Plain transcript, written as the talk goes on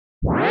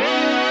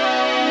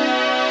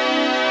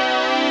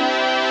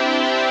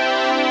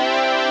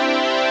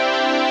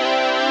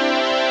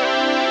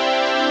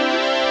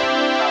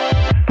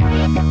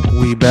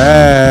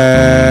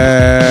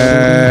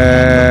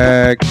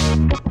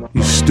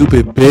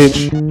Stupid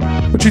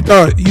bitch. What you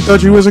thought? You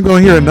thought you wasn't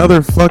going to hear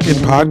another fucking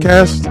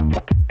podcast?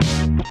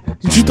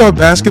 You thought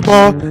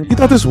basketball? You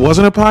thought this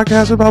wasn't a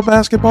podcast about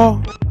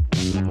basketball?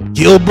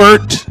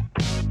 Gilbert.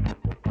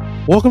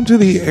 Welcome to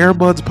the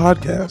Airbuds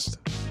podcast.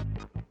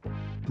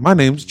 My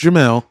name's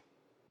Jamel.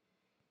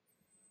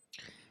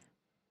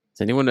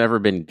 Has anyone ever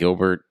been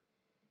Gilbert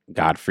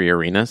Godfrey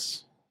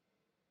Arenas?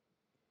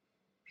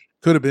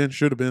 Could have been,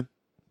 should have been.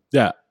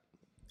 Yeah.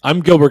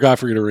 I'm Gilbert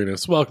Godfrey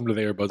Arenas. Welcome to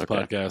the Airbuds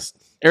podcast.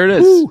 There it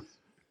is. Woo.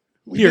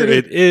 Here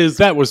it is.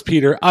 That was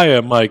Peter. I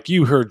am Mike.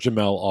 You heard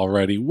Jamel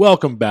already.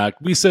 Welcome back.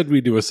 We said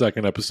we'd do a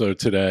second episode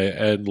today.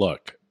 And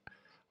look,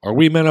 are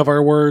we men of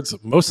our words?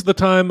 Most of the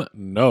time,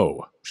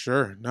 no.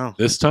 Sure, no.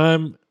 This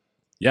time,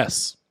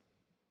 yes.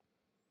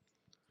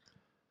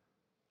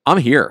 I'm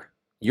here.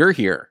 You're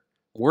here.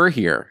 We're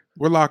here.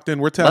 We're locked in.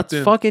 We're tapped Let's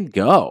in. fucking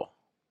go.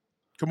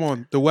 Come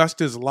on. The West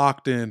is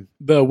locked in.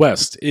 The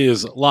West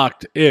is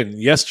locked in.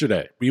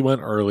 Yesterday, we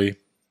went early.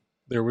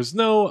 There was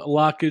no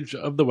lockage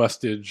of the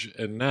Westage,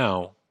 and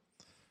now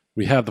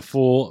we have the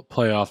full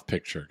playoff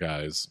picture,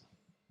 guys.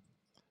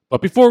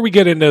 But before we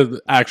get into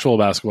the actual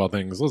basketball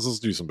things, let's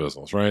do some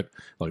business, right?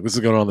 Like, this is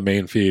going on the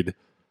main feed.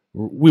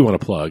 We want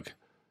to plug.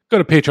 Go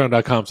to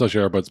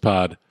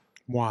patreon.com/airbudspod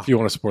Wow. if you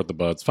want to support the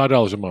buds.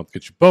 $5 a month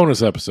gets you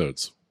bonus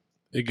episodes.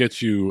 It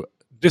gets you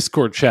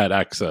Discord chat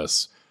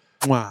access.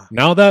 Wow.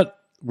 Now that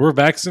we're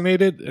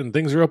vaccinated and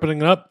things are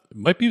opening up, it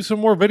might be some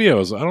more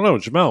videos. I don't know,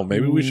 Jamel,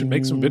 maybe we should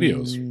make some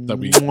videos that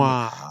we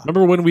Wow.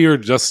 remember when we were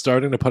just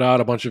starting to put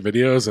out a bunch of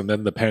videos and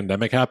then the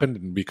pandemic happened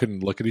and we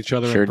couldn't look at each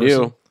other Sure in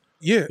person? do.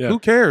 Yeah, Yeah. who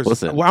cares?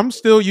 Listen. Well, I'm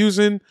still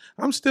using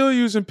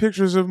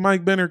pictures of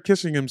Mike Benner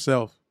kissing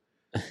himself.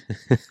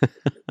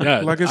 Yeah,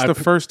 Like it's the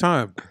first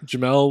time.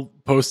 Jamel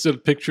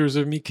posted pictures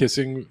of me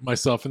kissing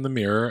myself in the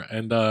mirror,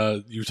 and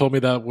you told me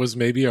that was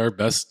maybe our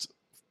best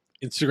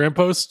Instagram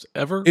post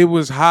ever. It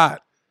was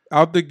hot.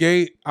 Out the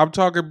gate. I'm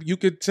talking, you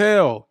could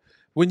tell.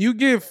 When you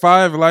get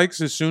 5 likes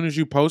as soon as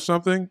you post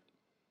something,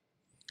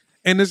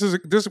 and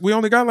this we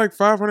only got like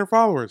 500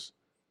 followers.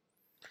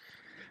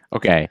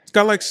 Okay. It's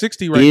got like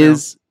 60 right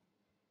Is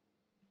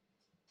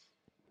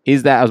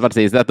that, I was about to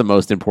say, is that the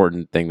most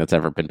important thing that's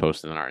ever been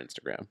posted on our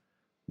Instagram? now.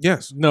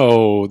 Yes.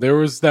 No, there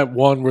was that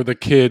one where the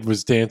kid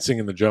was dancing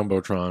in the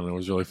Jumbotron, and it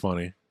was really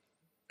funny.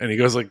 And he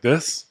goes like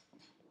this.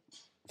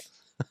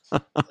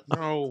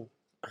 No.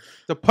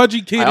 The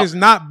pudgy kid is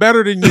not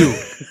better than you.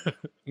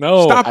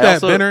 No. Stop I that,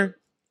 also- Benner.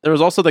 There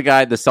was also the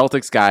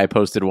Celtics guy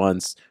posted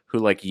once who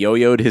like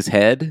yo-yoed his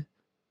head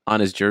on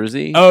his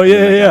jersey. Oh, yeah,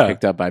 and then got yeah.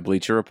 picked up by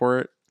Bleacher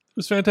Report. It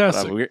was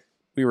fantastic.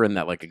 We were in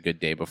that like a good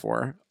day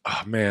before.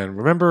 Oh, man,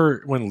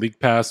 remember when League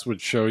Pass would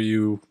show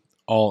you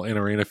all in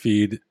arena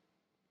feed?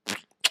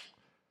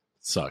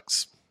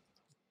 Sucks.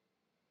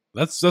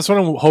 That's what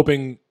I'm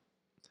hoping.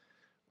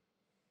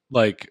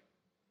 Like,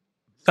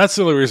 that's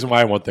the only reason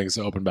why I want things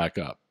to open back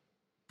up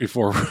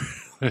before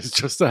is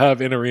just to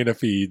have in arena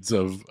feeds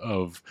of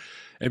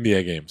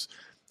NBA games.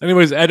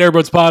 Anyways, at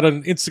AirbudsPod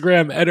on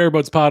Instagram, at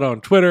AirbudsPod on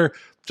Twitter,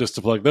 just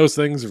to plug those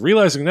things.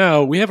 Realizing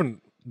now we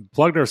haven't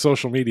plugged our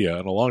social media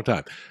in a long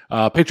time.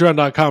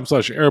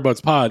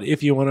 Patreon.com/AirbudsPod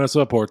if you want to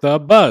support the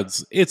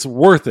buds. It's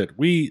worth it.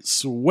 We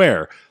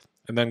swear.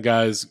 And then,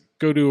 guys,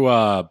 go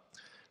to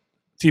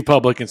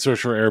TeePublic and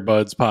search for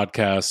Airbuds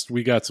Podcast.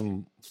 We got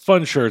some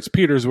fun shirts.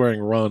 Peter's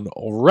wearing Run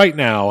right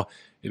now.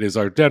 It is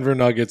our Denver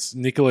Nuggets,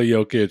 Nikola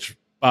Jokic,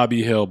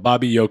 Bobby Hill,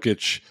 Bobby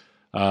Jokic.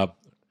 We're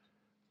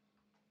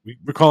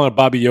calling it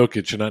Bobby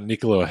Jokic and not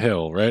Nikola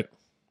Hill, right?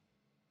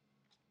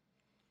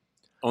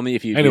 Only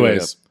if you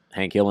Anyways. do a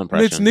Hank Hill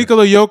impression. It's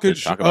Nikola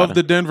Jokic Talk about of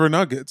the Denver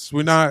Nuggets.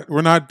 We're not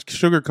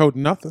sugarcoating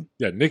nothing.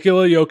 Yeah,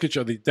 Nikola Jokic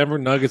of the Denver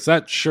Nuggets.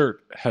 That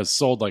shirt has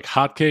sold like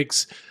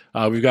hotcakes.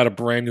 We've got a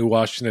brand new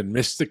Washington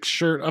Mystics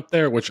shirt up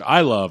there, which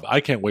I love.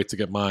 I can't wait to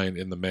get mine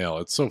in the mail.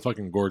 It's so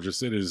fucking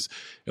gorgeous. It is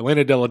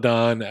Elena Delle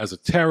Donne as a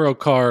tarot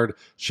card.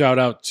 Shout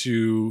out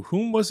to,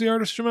 whom was the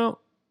artist, Jamel?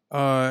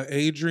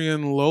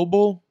 Adrian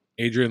Lobel.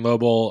 Adrian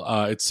Lobel.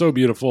 It's so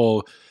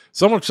beautiful.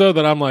 So much so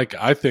that I'm like,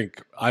 I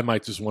think I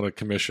might just want to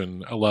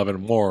commission 11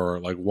 more,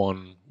 like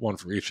one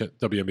for each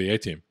WNBA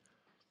team.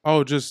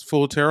 Oh, just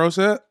full tarot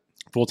set?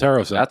 Full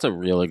tarot set. That's a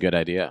really good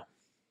idea.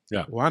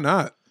 Why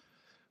not?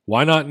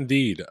 Why not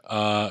indeed?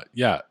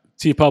 Yeah.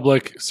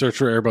 TeePublic, search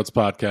for Airbuds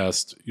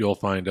Podcast. You'll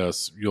find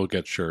us. You'll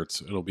get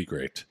shirts. It'll be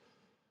great.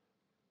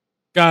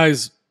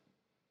 Guys,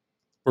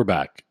 we're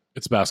back.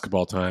 It's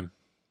basketball time.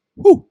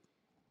 Woo!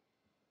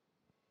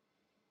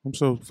 I'm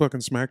so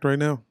fucking smacked right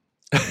now.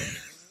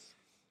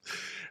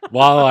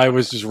 While I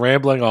was just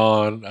rambling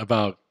on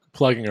about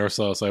plugging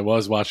ourselves, I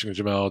was watching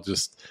Jamel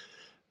just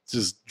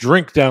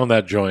drink down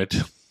that joint.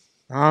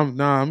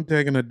 I'm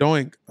taking a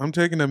doink. I'm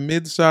taking a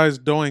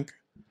mid-sized doink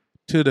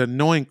to the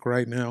noink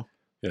right now.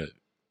 Yeah.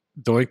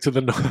 Doink to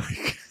the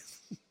noink.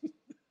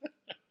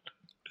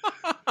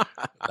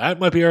 That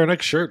might be our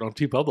next shirt on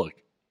TeePublic.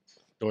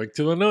 Doink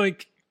to the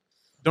noink.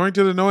 Doink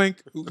to the noink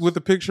with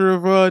a picture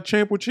of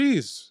Champ with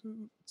cheese.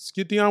 Let's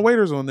get Deion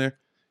Waiters on there.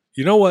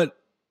 You know what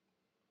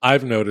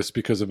I've noticed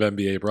because of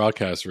NBA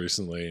broadcasts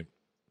recently?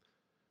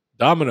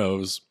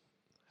 Domino's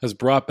has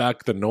brought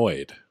back the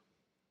Noid.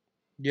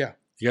 Yeah.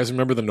 You guys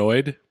remember the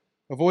Noid?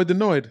 Avoid the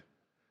Noid.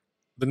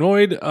 The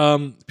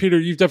Noid, Peter,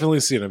 you've definitely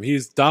seen him.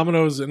 He's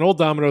an old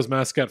Domino's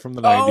mascot from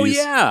the 90s. Oh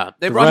yeah,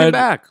 they The brought him red-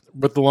 back.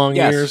 With the long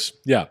Yes. ears.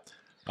 Yeah.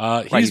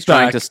 Right, He's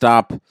trying back. to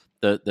stop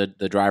the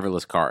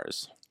driverless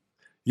cars.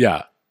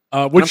 Yeah.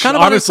 Which kind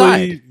of on his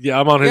honestly, side. yeah,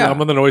 I'm on Yeah.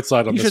 I'm on the Noid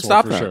side on You this should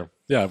one stop for them. sure.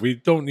 Yeah, we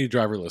don't need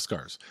driverless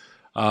cars.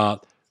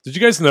 Did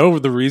you guys know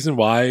the reason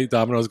why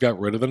Domino's got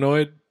rid of the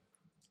Noid?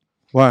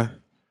 Why?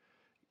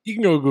 You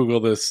can go Google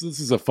this. This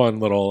is a fun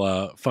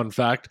little fun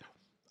fact.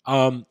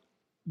 The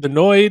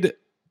Noid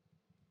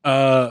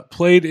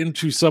played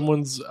into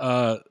someone's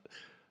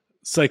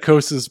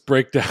psychosis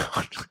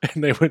breakdown,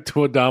 and they went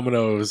to a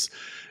Domino's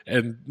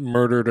and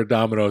murdered a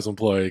Domino's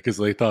employee because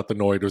they thought the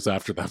Noid was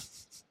after them.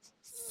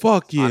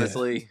 Fuck yeah.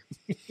 Honestly,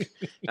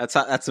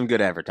 that's some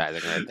good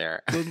advertising right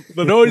there.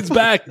 The Noid's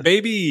back,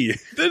 baby.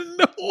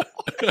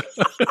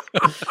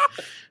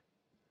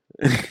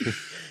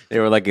 They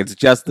were like, it's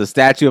just the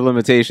statute of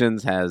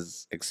limitations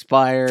has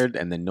expired,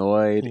 and the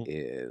Noid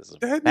is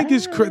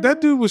That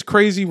dude was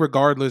crazy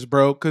regardless,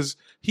 bro, because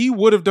he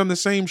would have done the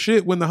same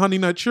shit when the Honey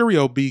Nut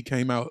Cheerio bee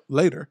came out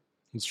later.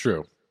 It's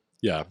true.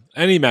 Yeah.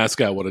 Any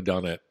mascot would have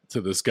done it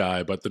to this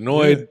guy, but the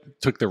Noid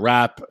took the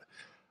rap.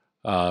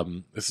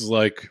 This is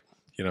like,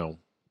 the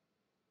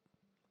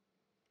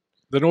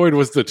Noid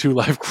was the 2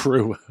 Live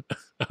Crew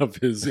of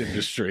his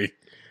industry.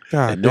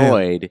 God the damn.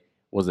 Noid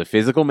was a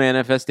physical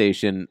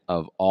manifestation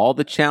of all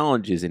the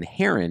challenges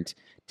inherent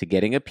to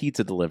getting a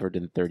pizza delivered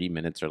in 30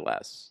 minutes or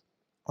less.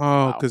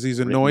 Oh, because he's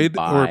Written annoyed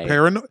or by-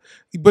 paranoid.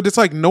 But it's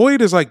like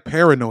Noid is like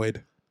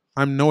paranoid.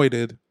 I'm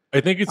noided. I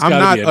think it's I'm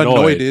got to be not annoyed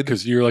annoyed.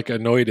 because you're like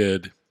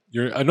annoyed.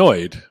 You're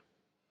annoyed.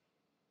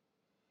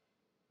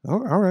 Oh,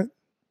 all right.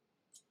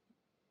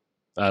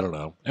 I don't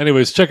know.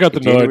 Anyways, check out the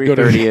January Noid.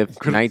 30th,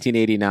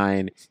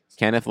 1989.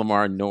 Kenneth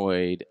Lamar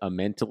Noid,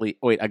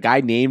 a guy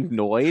named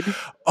Noid.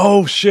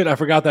 Oh shit! I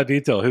forgot that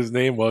detail. His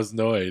name was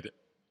Noid.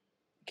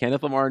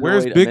 Kenneth Lamar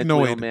Where's Noid, Big a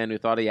mentally ill Noid? man who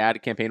thought a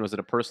ad campaign was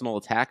a personal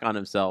attack on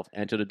himself,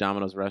 entered a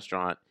Domino's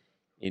restaurant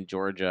in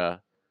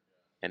Georgia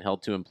and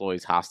held 2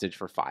 employees hostage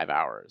for 5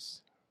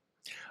 hours.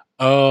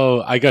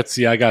 Oh, I got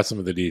some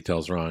of the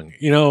details wrong.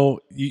 You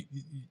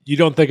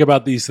don't think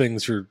about these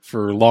things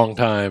for a long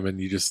time, and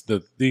you just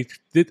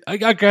I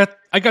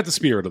got the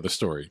spirit of the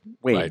story.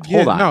 Wait, Right.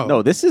 hold Yeah, on.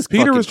 No, this is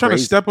Peter fucking was trying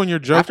crazy. to step on your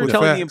joke After with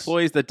telling facts. the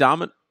employees that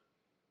Domino.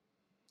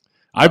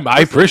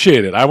 I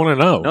appreciate it. I want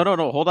to know.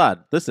 No. Hold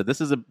on. Listen, this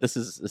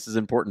is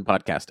important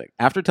podcasting.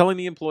 After telling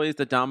the employees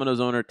that Domino's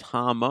owner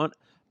Tom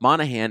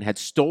Monahan had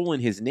stolen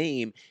his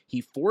name,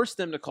 he forced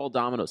them to call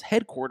Domino's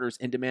headquarters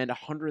and demand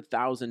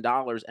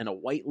 $100,000 and a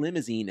white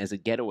limousine as a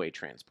getaway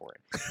transport.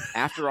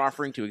 After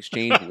offering to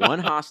exchange one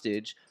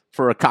hostage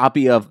for a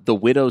copy of The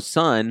Widow's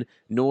Son,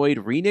 Noid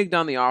reneged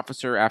on the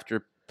officer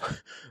after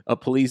a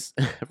police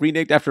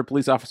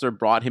officer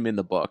brought him in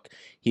the book.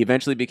 He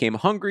eventually became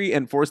hungry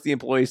and forced the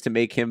employees to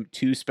make him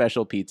 2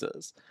 special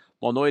pizzas.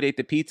 While Noid ate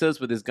the pizzas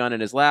with his gun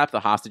in his lap, the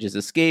hostages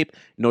escaped.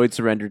 Noid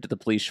surrendered to the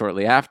police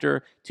shortly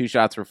after. 2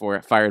 shots were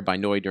fired by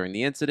Noid during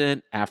the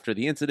incident. After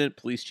the incident,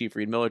 Police Chief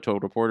Reed Miller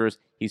told reporters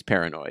he's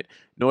paranoid.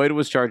 Noid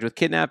was charged with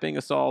kidnapping,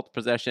 assault,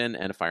 possession,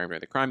 and a firearm during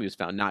the crime. He was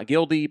found not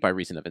guilty by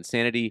reason of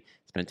insanity,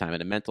 spent time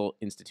in a mental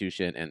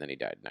institution, and then he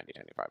died in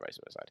 1995 by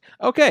suicide.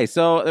 Okay,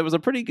 so it was a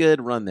pretty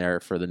good run there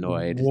for the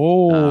Noid.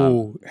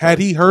 Whoa. Had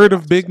he heard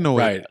of Big Noid?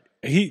 Right.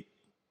 He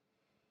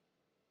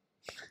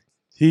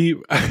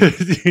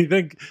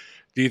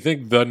do you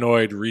think the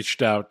Noid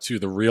reached out to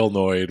the real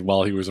Noid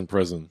while he was in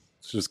prison?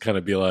 To just kind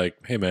of be like,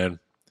 hey man,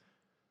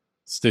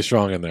 stay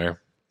strong in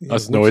there. Yeah,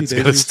 Us whoopsie Noids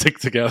gotta daisy. stick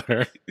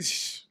together.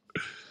 It's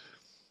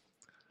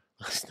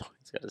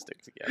got to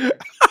stick together.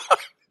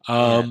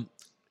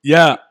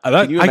 Yeah,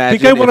 Can you I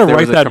think imagine I want to if there write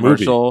was a that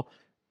movie. commercial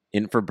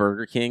in for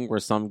Burger King where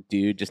some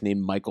dude just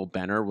named Michael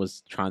Benner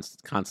was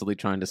constantly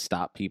trying to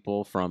stop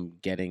people from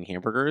getting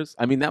hamburgers?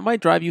 I mean, that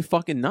might drive you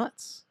fucking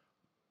nuts.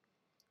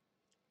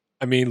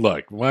 I mean,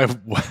 look,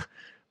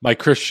 my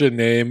Christian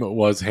name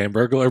was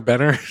Hamburglar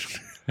Benner,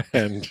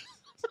 and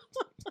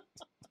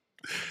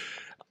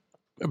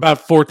about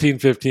 14,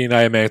 15,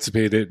 I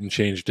emancipated and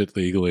changed it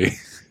legally.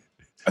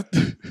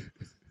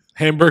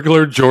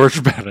 Hamburglar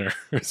George Benner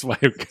is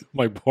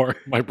my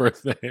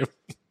birth name.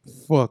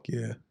 Fuck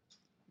yeah.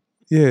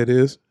 Yeah, it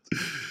is.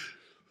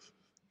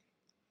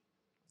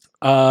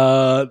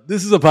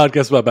 This is a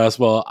podcast about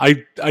basketball.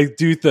 I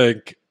do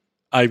think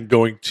I'm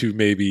going to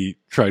maybe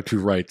try to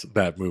write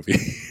that movie.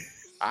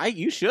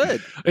 You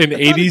should. An That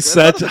 80s sounded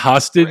set great.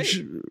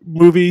 hostage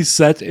movie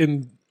set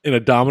in a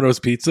Domino's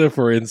pizza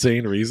for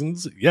insane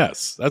reasons.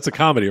 Yes, that's a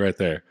comedy right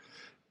there.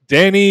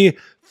 Danny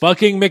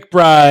fucking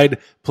McBride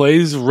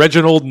plays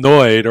Reginald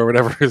Noid or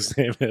whatever his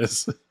name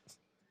is.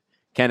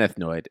 Kenneth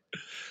Noid.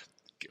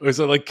 Was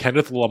it like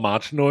Kenneth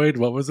Lamont Noid?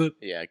 What was it?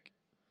 Yeah.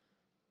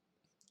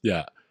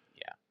 Yeah.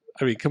 Yeah.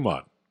 I mean, come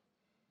on.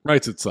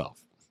 Writes itself.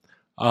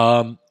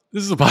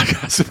 This is a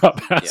podcast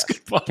about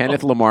basketball.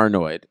 Kenneth Lamar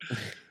Noid.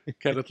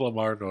 Kenneth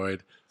Lamar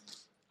Noid.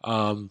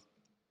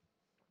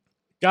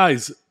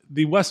 Guys,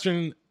 the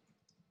Western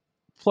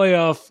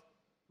playoff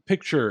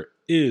picture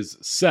is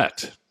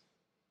set.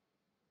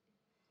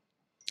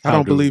 I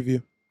don't believe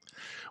you.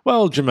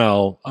 Well,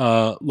 Jamel,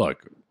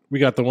 look, we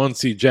got the 1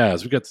 seed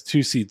Jazz, we got the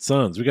 2 seed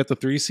Suns, we got the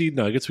 3 seed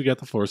Nuggets, we got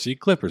the 4 seed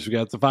Clippers, we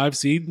got the 5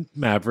 seed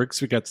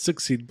Mavericks, we got the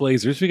 6 seed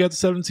Blazers, we got the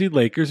 7 seed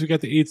Lakers, we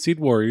got the 8 seed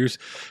Warriors,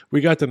 we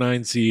got the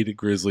 9 seed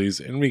Grizzlies,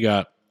 and we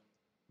got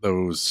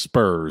those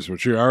Spurs,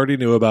 which you already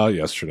knew about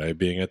yesterday,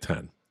 being at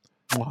 10.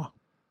 Wow.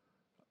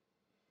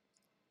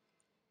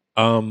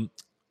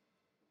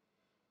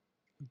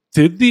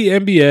 Did the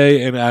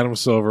NBA and Adam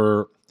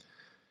Silver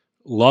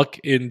luck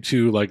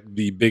into like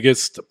the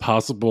biggest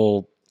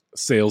possible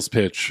sales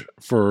pitch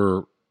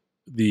for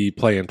the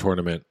play-in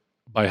tournament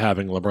by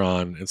having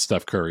LeBron and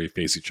Steph Curry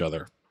face each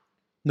other?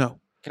 No.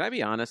 Can I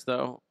be honest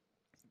though?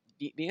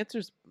 The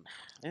answer's,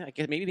 I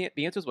guess maybe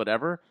the answer's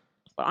whatever.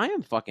 But I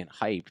am fucking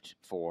hyped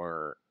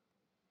for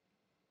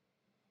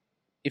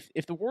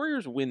if the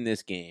Warriors win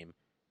this game,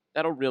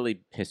 that'll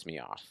really piss me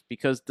off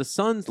because the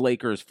Suns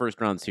Lakers first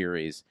round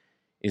series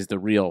is the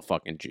real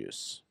fucking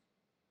juice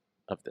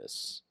of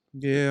this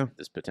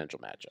potential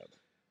matchup.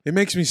 It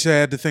makes me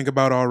sad to think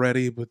about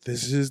already, but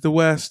this is the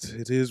West.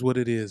 It is what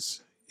it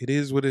is. It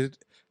is what it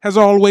has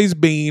always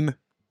been.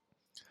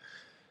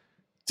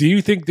 Do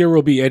you think there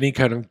will be any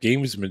kind of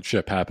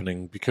gamesmanship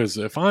happening? Because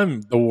if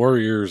I'm the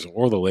Warriors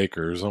or the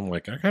Lakers, I'm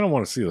like, I kind of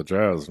want to see the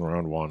Jazz in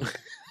round 1.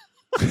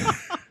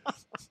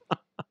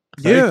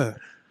 Yeah.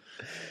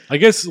 I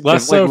guess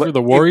less so for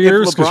the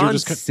Warriors because you're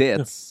just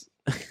sits.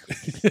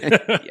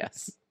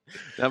 Yes,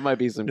 that might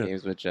be some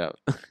gamesmanship.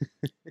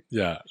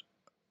 Yeah,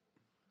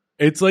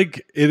 it's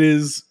like it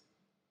is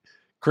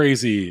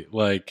crazy,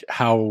 like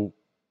how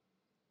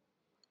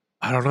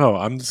I don't know.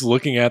 I'm just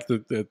looking at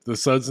the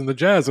Suns and the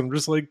Jazz. I'm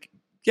just like,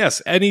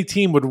 yes, any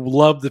team would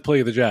love to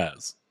play the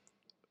Jazz.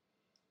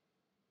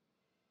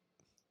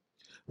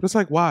 But it's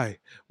like, why?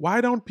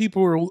 Why don't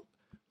people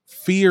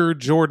fear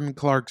Jordan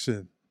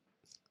Clarkson?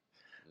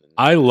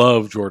 I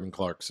love Jordan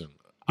Clarkson.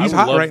 He's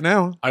hot right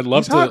now. I'd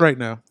love He's hot right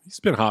now. He's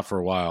been hot for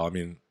a while. I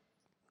mean,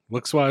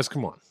 looks wise,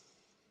 come on.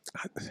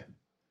 I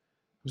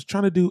was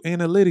trying to do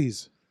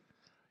analytics.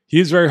 He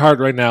is very hard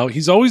right now.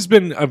 He's always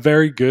been a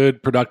very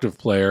good, productive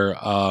player.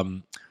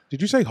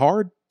 Did you say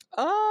hard?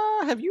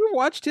 Have you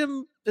watched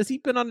him? Has he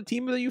been on a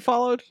team that you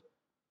followed?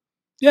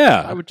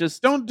 Yeah. I would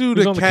just don't do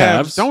He's the on the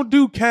Cavs. Cavs. Don't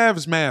do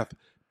Cavs math.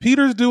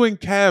 Peter's doing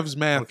Cavs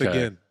math Okay.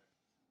 again.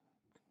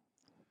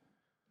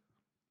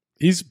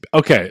 He's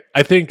okay.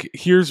 I think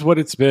here's what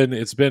it's been.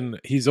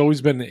 He's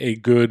always been a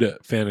good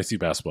fantasy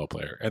basketball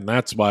player, and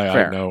that's why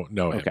Fair. I know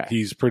him. Okay.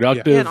 He's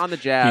productive. and on the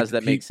Jazz, He-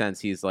 that makes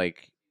sense. He's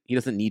like he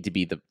doesn't need to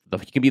be the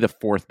he can be the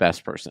fourth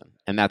best person,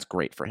 and that's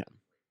great for him.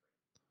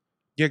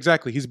 Yeah,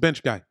 exactly. He's a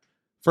bench guy.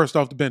 First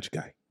off the bench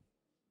guy.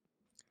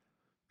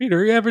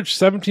 Peter, he averaged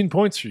 17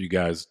 points for you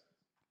guys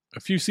a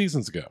few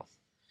seasons ago.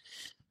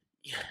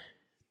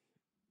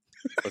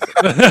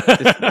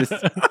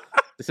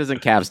 This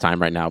isn't Cavs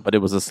time right now, but it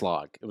was a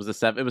slog. It was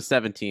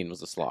 17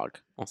 was a slog.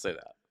 I'll say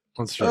that.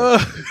 That's true.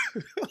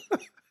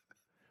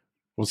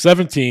 Well,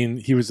 17,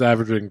 he was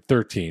averaging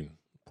 13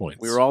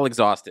 points. We were all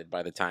exhausted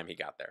by the time he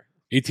got there.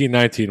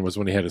 18-19 was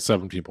when he had a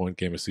 17-point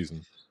game a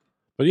season.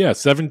 But yeah,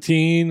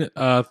 17,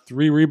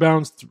 3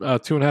 rebounds,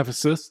 2.5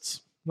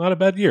 assists. Not a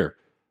bad year.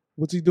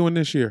 What's he doing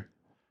this year?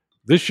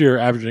 This year,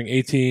 averaging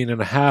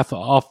 18.5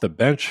 off the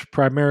bench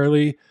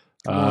primarily.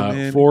 Come on,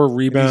 man. 4 And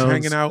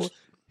rebounds.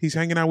 He's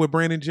hanging out with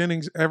Brandon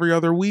Jennings every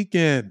other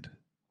weekend.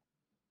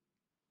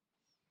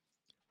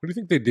 What do you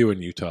think they do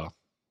in Utah?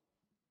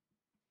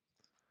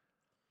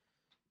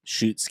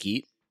 Shoot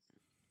skeet.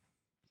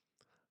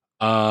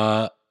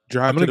 Drive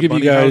I'm going to to give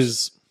you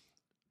guys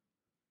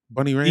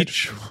Bunny Ranch.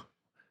 each.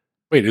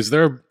 Wait, is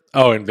there?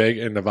 Oh, in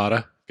Vegas, in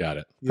Nevada. Got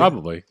it. Yeah.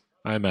 Probably.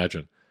 I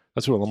imagine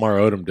that's what Lamar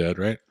Odom did,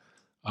 right?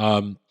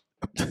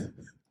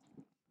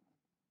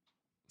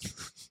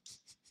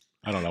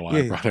 I don't know why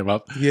I brought him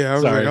up. Yeah, I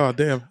was Sorry. like, oh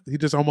damn, he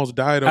just almost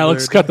died.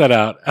 Alex, over there. cut that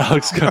out.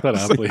 Alex, cut that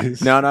out,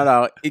 please.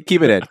 No.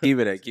 Keep it in. Keep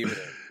it in.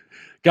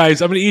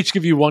 Guys, I'm going to each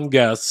give you one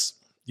guess.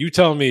 You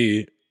tell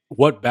me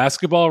what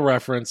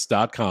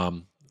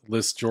basketballreference.com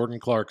lists Jordan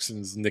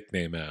Clarkson's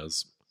nickname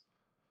as.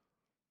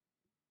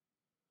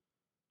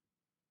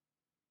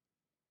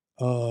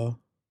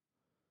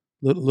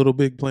 Little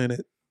Big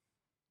Planet.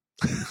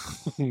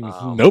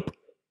 Nope.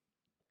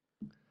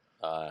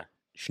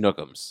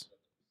 Schnookums.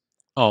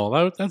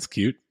 Oh, that's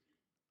cute.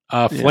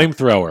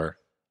 Flamethrower.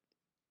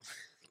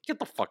 Get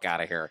the fuck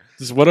out of here.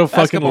 Just what a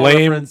fucking Basketball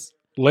lame Reference-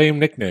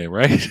 nickname,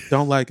 right?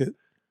 Don't like it.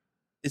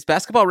 Is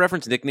Basketball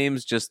Reference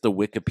nicknames just the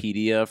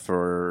Wikipedia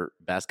for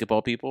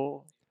basketball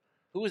people?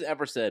 Who has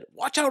ever said,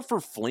 watch out for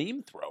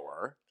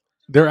Flamethrower?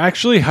 They're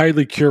actually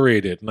highly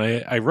curated, and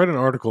I read an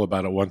article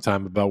about it one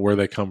time about where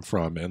they come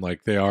from, and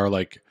like they are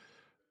like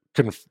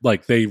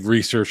they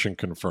research and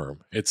confirm.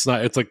 It's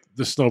like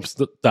the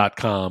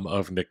Snopes.com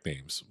of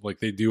nicknames. Like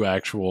they do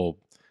actual,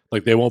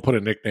 like they won't put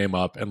a nickname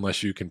up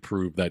unless you can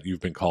prove that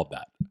you've been called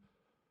that.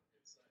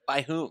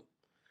 By whom?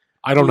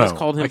 I don't Who has know.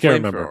 called him I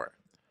can't Flamethrower?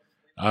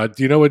 remember.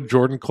 Do you know what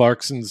Jordan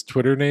Clarkson's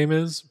Twitter name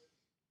is?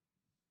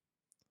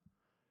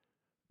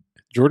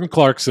 Jordan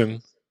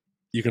Clarkson.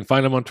 You can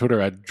find him on Twitter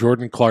at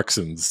Jordan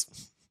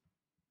Clarksons,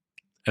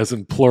 as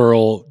in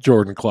plural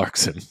Jordan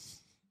Clarkson.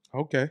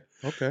 Okay.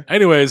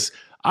 Anyways,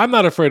 I'm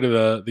not afraid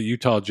of the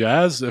Utah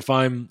Jazz. If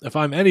I'm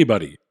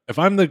anybody, if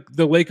I'm the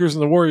Lakers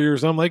and the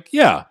Warriors, I'm like,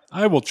 yeah,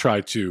 I will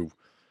try to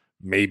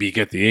maybe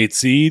get the 8th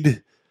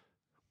seed.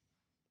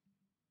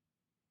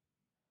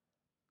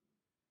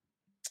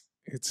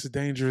 It's a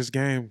dangerous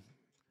game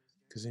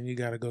because then you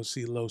got to go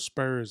see Los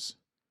Spurs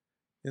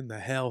in the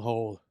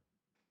hellhole.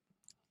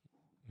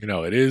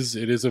 It's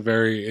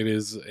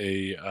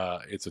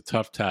a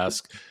tough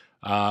task.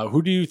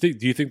 Who do you think?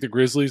 Do you think the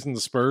Grizzlies and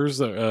the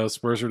Spurs?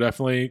 Spurs are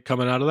definitely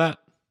coming out of that.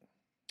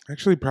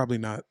 Actually, probably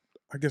not.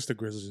 I guess the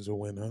Grizzlies will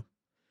win, huh?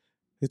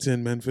 It's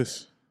in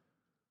Memphis.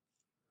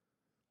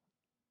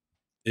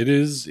 It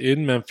is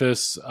in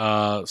Memphis.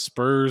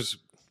 Spurs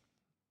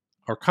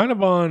are kind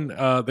of on.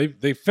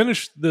 They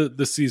finished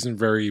the season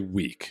very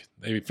weak.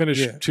 They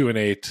finished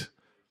 2-8.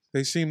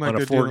 They seem like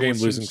on a 4-game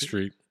losing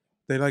streak.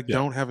 They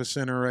don't have a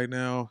center right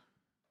now.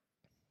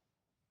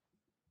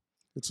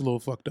 It's a little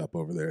fucked up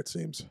over there, it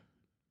seems.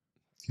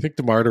 You think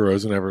DeMar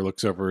DeRozan ever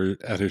looks over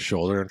at his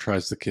shoulder and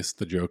tries to kiss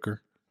the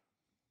Joker?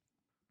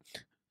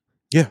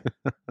 Yeah.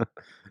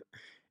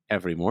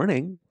 Every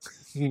morning.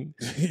 Morning,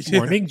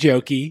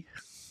 Jokey.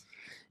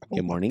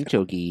 Good morning,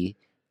 Jokey.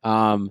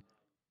 I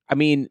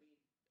mean,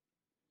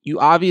 you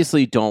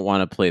obviously don't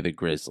want to play the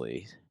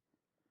Grizzlies,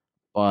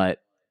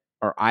 but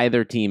are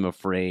either team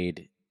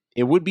afraid?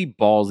 It would be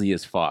ballsy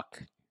as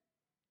fuck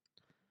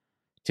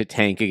to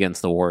tank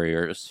against the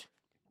Warriors.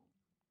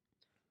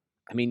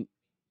 I mean,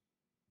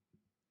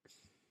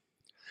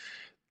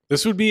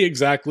 this would be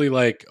exactly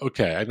like,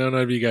 okay, I know none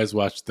of you guys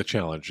watched the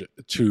challenge.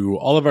 To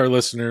all of our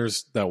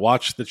listeners that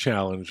watched the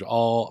challenge,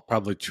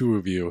 probably 2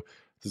 of you,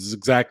 this is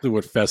exactly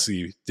what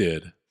Fessy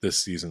did this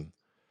season.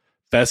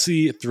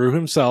 Fessy threw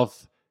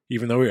himself,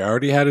 even though he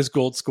already had his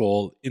gold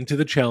skull, into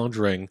the challenge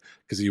ring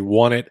because he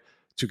wanted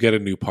to get a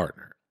new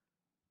partner.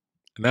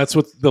 And that's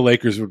what the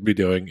Lakers would be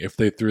doing if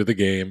they threw the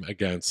game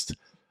against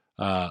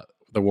the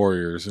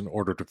Warriors in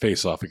order to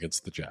face off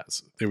against the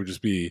Jazz. They would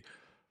just be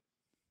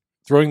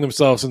throwing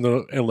themselves in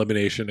the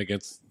elimination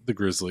against the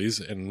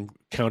Grizzlies and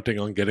counting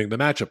on getting the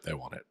matchup they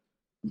wanted.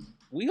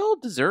 we all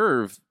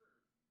deserve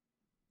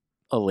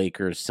a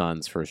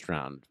Lakers-Suns first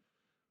round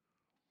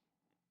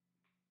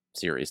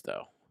series,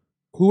 though.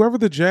 Whoever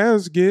the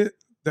Jazz get,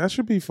 that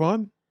should be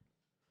fun.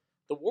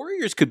 The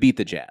Warriors could beat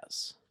the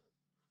Jazz.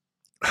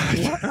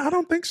 I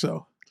don't think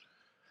so.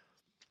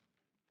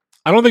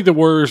 I don't think the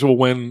Warriors will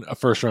win a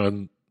first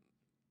round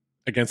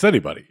against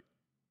anybody.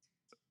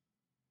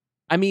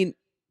 I mean,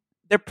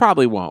 they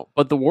probably won't,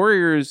 but the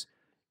Warriors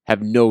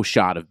have no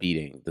shot of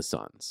beating the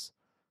Suns.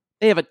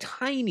 They have a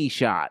tiny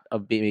shot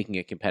of making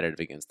it competitive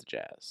against the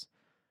Jazz.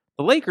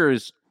 The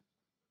Lakers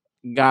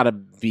gotta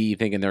be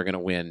thinking they're going to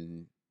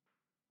win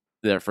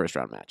their first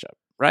round matchup,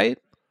 right?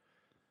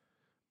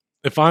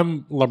 If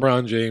I'm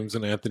LeBron James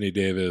and Anthony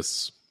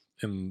Davis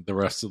and the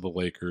rest of the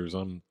Lakers,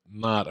 I'm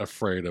not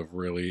afraid of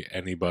really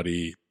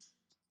anybody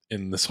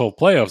in this whole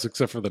playoffs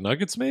except for the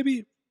Nuggets,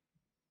 maybe.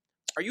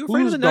 Are you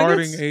afraid Who's of the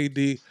Nuggets? guarding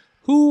AD?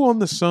 Who on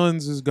the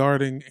Suns is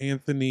guarding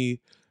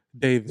Anthony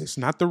Davis?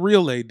 Not the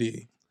real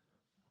AD.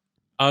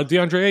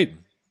 DeAndre Ayton.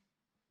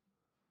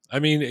 I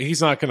mean,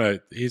 he's not gonna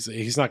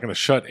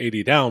shut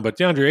AD down, but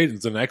DeAndre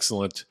Ayton's an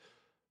excellent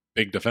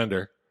big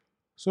defender.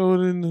 So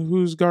then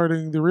who's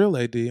guarding the real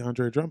AD,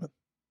 Andre Drummond?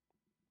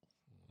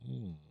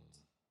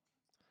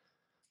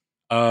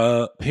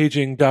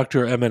 Paging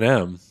Dr.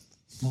 Eminem.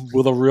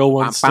 Will the real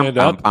one stand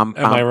up? Am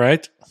I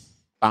right?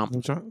 Are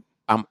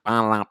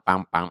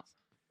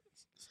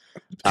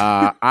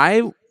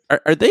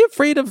they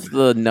afraid of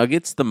the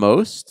Nuggets the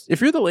most?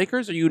 If you're the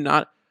Lakers, are you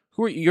not?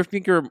 Who are you? You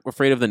think you're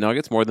afraid of the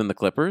Nuggets more than the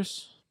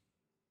Clippers?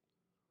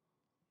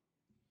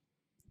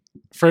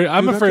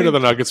 I'm afraid of the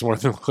Nuggets more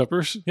than the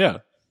Clippers. Yeah.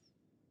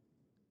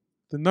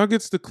 The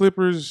Nuggets, the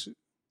Clippers,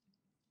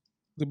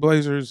 the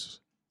Blazers,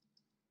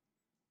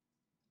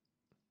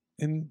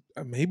 and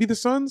maybe the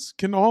Suns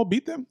can all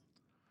beat them.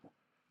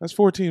 That's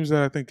 4 teams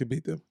that I think could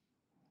beat them.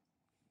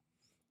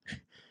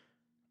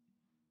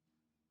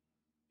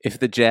 If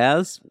the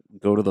Jazz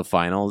go to the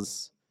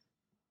finals,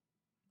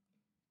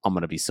 I'm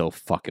going to be so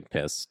fucking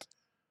pissed.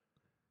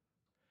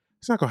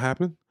 It's not going to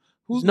happen.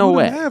 Who no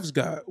way. The Mavs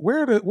got?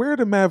 Where are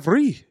the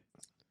Mavericks?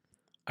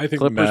 I think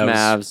Clippers,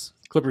 Mavs.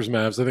 Clippers,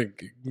 Mavs. I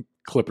think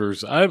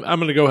Clippers. I'm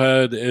going to go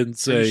ahead and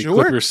say sure?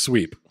 Clippers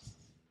sweep.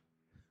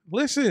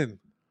 Listen,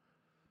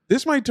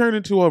 this might turn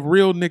into a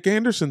real Nick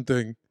Anderson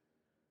thing.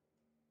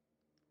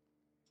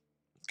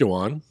 Go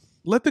on.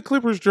 Let the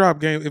Clippers drop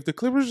game. If the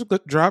Clippers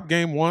drop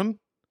game 1,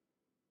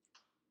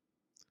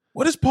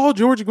 what is Paul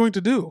George going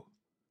to do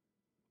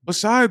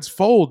besides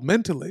fold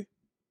mentally?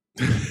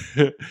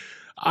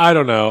 I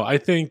don't know. I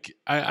think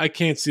I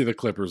can't see the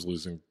Clippers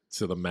losing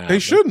to the Mavs. They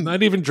shouldn't.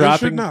 Not even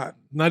dropping. Not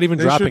even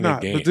they dropping not.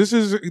 a game. But this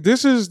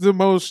is the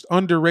most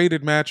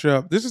underrated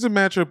matchup. This is a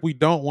matchup we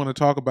don't want to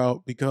talk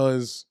about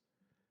because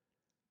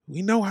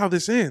we know how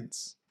this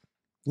ends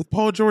with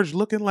Paul George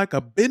looking like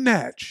a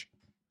binatch.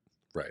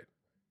 Right.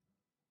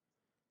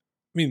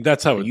 mean,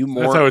 that's how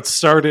it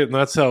started,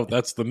 and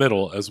that's the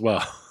middle as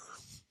well.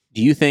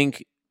 Do you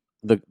think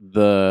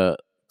the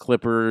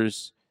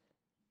Clippers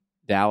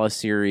Dallas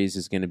series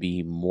is going to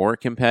be more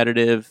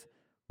competitive?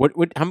 What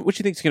do you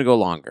think is going to go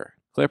longer?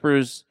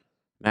 Clippers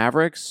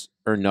Mavericks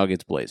or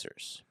Nuggets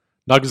Blazers?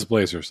 Nuggets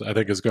Blazers, I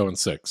think, is going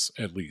 6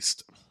 at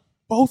least.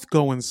 Both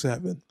going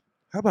 7.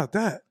 How about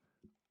that?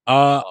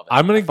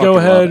 I'm going to go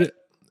ahead.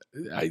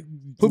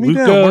 Put me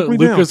down.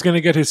 Luka's going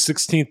to get his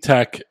 16th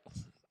tech.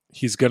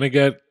 He's going to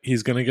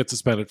get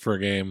suspended for a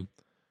game.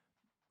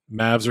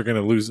 Mavs are going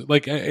to lose.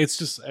 Like, it's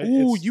just.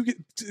 You get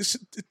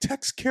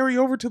techs carry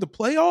over to the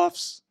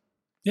playoffs?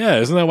 Yeah,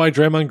 isn't that why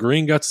Draymond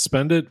Green got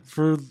suspended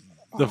for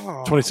the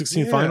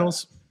 2016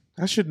 finals?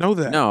 I should know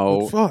that.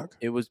 No, fuck.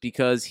 It was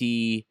because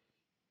he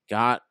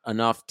got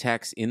enough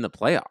techs in the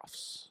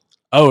playoffs.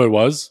 Oh, it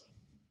was?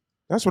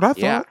 That's what I thought.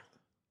 Yeah.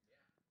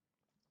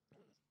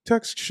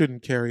 Techs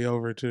shouldn't carry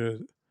over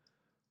to.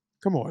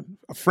 Come on,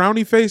 a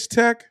frowny face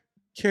tech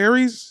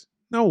carries?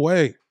 No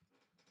way.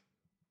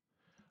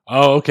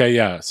 Oh, okay,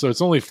 yeah. So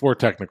it's only 4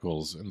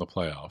 technicals in the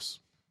playoffs.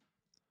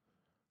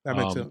 That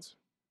makes sense.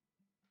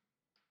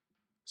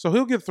 So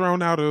he'll get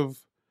thrown out of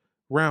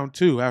round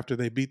 2 after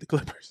they beat the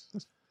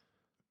Clippers.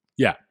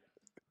 Yeah.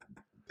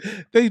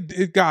 If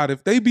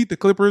they beat the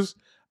Clippers,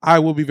 I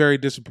will be very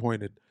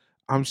disappointed.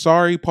 I'm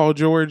sorry, Paul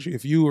George,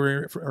 if you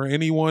or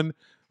anyone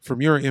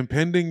from your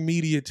impending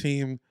media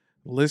team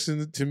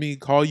listened to me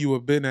call you a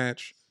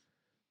bitch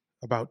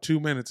about 2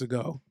 minutes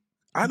ago.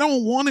 I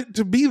don't want it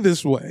to be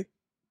this way.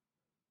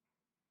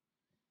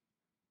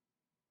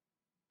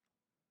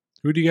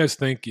 Who do you guys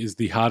think is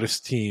the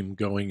hottest team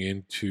going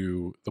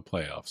into the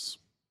playoffs?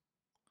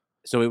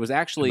 So it was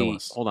actually,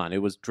 hold on,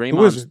 it was The Draymond's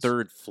Wizards.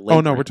 third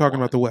flagrant. Oh, no, we're talking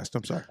about the West.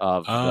 I'm sorry.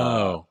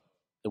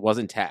 It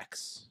wasn't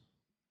Tex.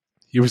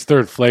 He was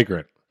third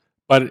flagrant.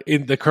 But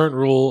in the current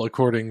rule,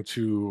 according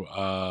to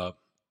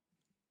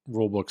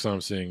rule books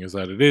I'm seeing, is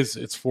that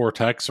it's 4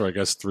 techs, or I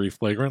guess 3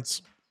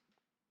 flagrants.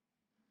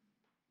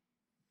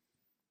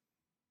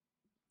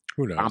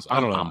 Who knows? I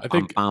don't know. I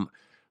think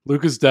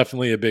Luka's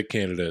definitely a big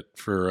candidate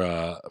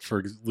for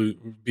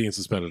being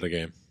suspended a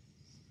game.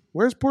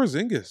 Where's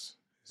Porzingis?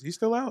 Is he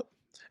still out?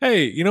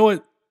 Hey, you know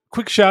what?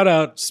 Quick shout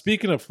out.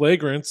 Speaking of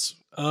flagrants,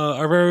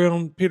 our very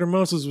own Peter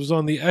Moses was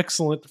on the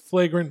excellent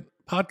Flagrant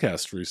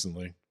podcast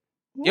recently.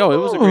 Yo, it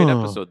was a great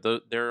episode.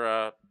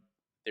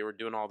 They were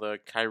doing all the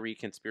Kyrie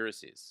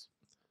conspiracies.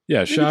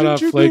 Yeah, shout out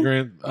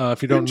Flagrant.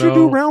 If you don't know, didn't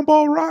you do Round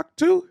Ball Rock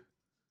too?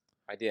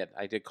 I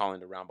did call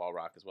into Round Ball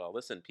Rock as well.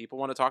 Listen, people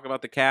want to talk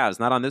about the Cavs,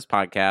 not on this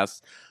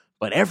podcast,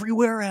 but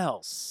everywhere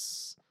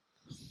else.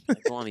 I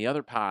go on the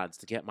other pods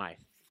to get my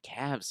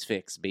Cavs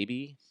fix,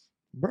 baby.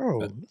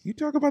 Bro, you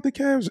talk about the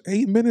Cavs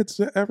 8 minutes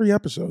every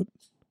episode.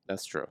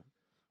 That's true.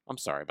 I'm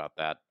sorry about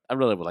that. I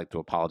really would like to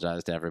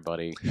apologize to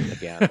everybody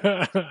again.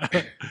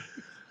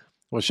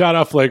 Well, shout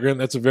out Flagrant.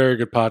 That's a very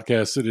good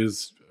podcast. It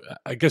is,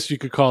 I guess you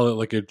could call it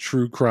like a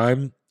true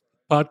crime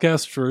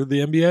podcast for the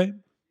NBA.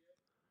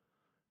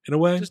 In a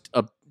way,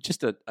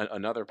 just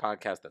another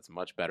podcast that's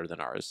much better than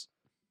ours.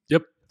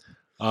 Yep.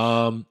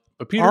 But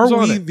Peter, are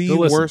we the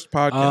worst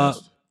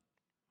podcast?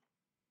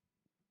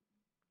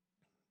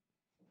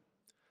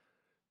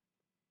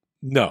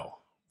 No,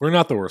 we're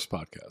not the worst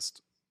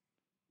podcast.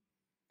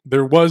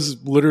 There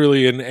was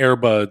literally an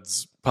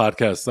Airbuds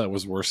podcast that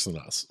was worse than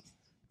us.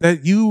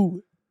 That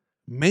you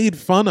made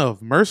fun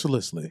of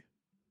mercilessly.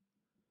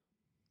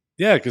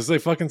 Yeah, because they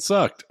fucking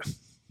sucked.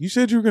 You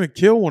said you were going to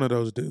kill one of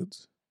those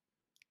dudes.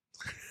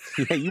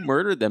 Yeah, you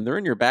murdered them. They're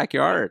in your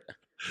backyard.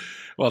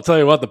 Well, I'll tell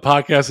you what, the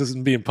podcast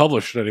isn't being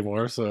published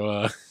anymore,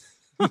 so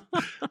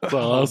that's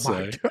all I'll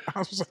say.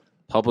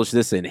 Publish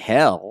this in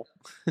hell.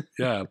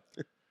 Yeah.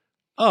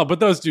 Oh, but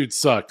those dudes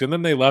sucked. And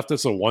then they left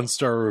us a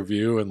 1-star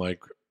review and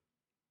like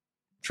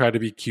tried to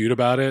be cute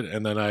about it.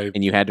 And then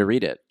And you had to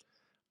read it.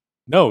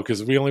 No,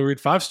 because we only read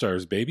 5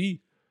 stars,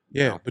 baby.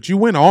 Yeah, but you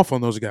went off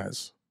on those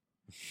guys.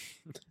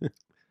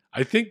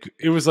 I think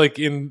it was like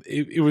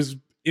it was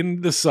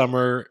in the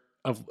summer.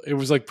 It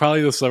was like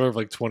probably the summer of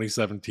like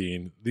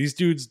 2017. These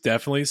dudes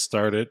definitely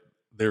started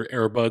their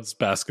Airbuds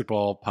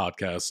basketball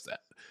podcast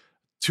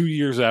 2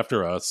 years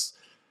after us.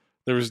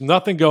 There was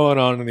nothing going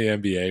on in the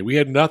NBA. We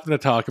had nothing to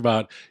talk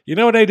about. You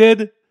know what I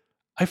did?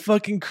 I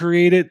fucking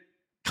created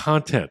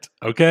content,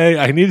 okay?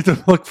 I needed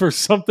to look for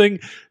something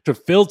to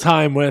fill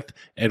time with,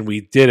 and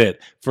we did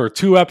it. For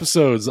 2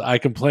 episodes, I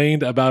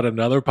complained about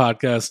another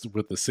podcast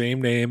with the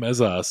same name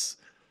as us.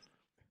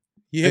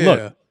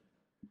 Yeah.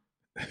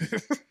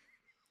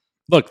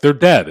 Look, they're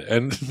dead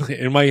and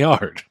in my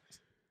yard.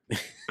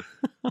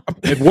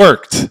 It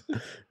worked.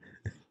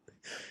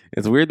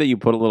 It's weird that you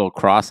put a little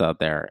cross out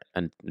there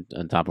on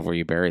top of where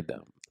you buried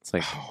them. It's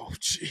like, oh,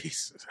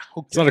 jeez.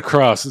 Okay. It's not a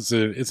cross.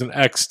 It's an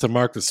X to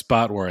mark the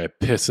spot where I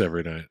piss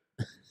every night.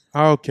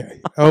 Okay.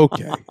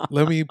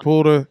 Let me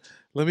pull the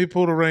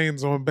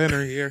reins on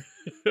Benner here.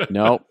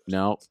 No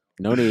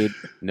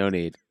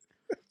need.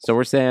 So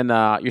we're saying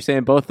you're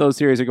saying both those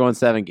series are going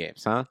 7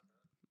 games, huh?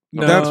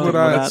 No,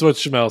 that's what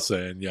Shamel's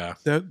saying. Yeah.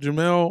 That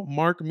Jamel,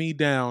 mark me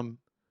down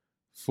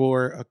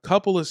for a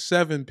couple of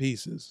 7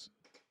 pieces.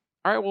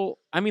 All right, well,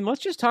 I mean,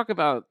 let's just talk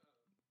about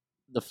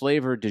the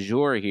flavor du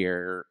jour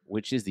here,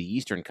 which is the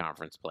Eastern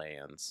Conference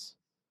play-ins.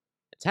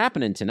 It's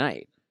happening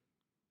tonight.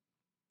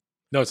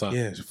 No, it's not.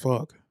 Yeah,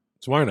 fuck.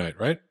 Tomorrow night,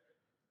 right?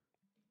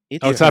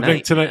 It's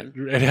happening tonight.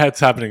 man. It's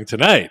happening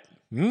tonight.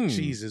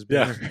 Jesus,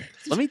 Yeah. Benner.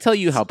 Let me tell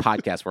you how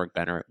podcasts work,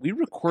 Benner. We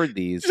record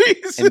these,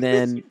 Jesus. and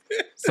then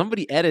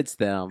somebody edits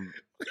them,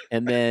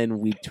 and then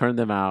we turn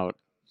them out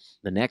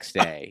the next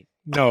day.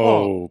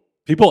 No.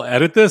 People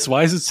edit this?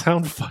 Why does it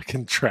sound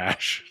fucking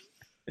trash?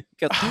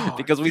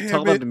 Because we damn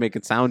tell them it. to make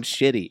it sound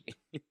shitty.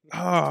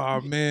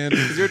 Oh, man.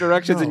 Because your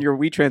directions No. and your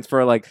WeTransfer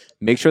are like,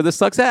 make sure this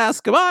sucks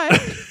ass. Goodbye.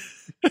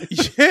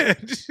 Yeah.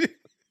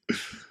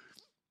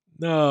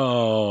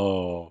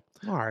 No.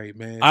 All right,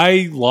 man.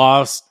 I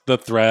lost the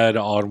thread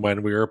on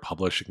when we were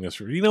publishing this.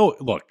 You know,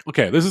 look,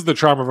 okay, this is the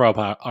charm of our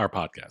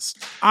podcast.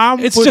 I'm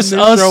It's putting just this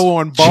us show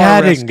on bar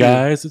chatting, rescue.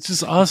 guys. It's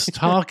just us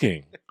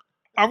talking.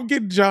 I'm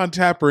getting John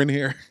Tapper in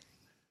here.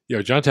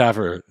 Yo, John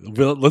Taffer,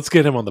 let's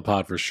get him on the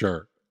pod for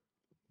sure.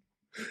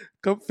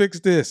 Come fix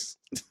this.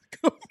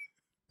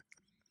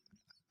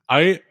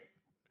 That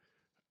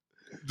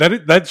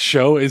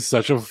show is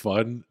such a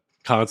fun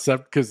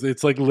concept because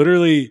it's like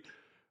literally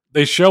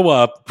they show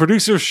up,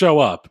 producers show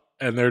up,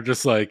 and they're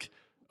just like,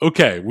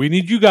 okay, we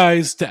need you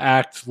guys to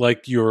act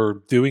like you're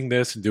doing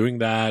this and doing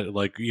that.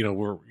 Like, you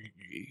know,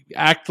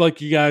 act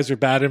like you guys are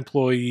bad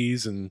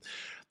employees and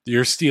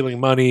you're stealing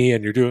money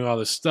and you're doing all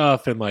this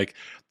stuff. And like,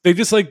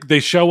 they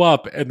show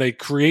up and they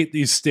create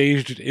these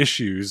staged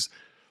issues.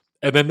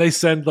 And then they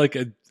send like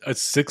a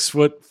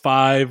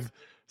 6'5",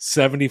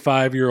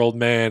 75-year-old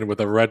man with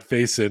a red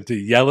face in to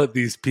yell at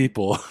these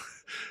people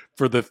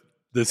for the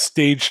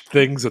staged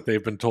things that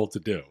they've been told to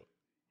do.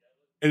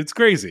 And it's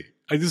crazy.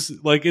 I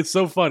just like, it's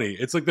so funny.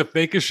 It's like the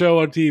fakest show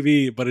on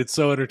TV, but it's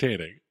so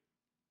entertaining.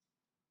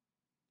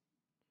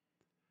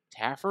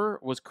 Taffer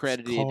was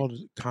credited Called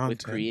with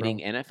content, creating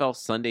bro. NFL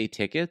Sunday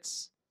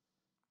Tickets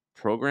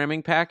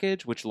programming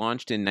package, which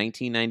launched in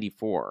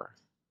 1994.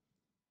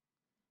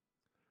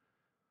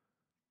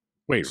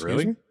 Wait, Excuse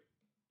really? me?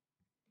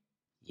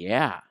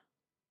 Yeah.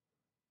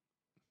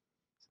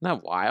 Isn't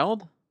that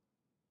wild?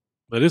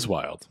 That is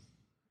wild.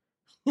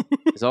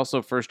 His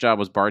also first job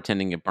was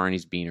bartending at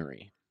Barney's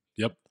Beanery.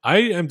 Yep. I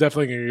am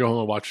definitely going to go home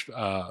and watch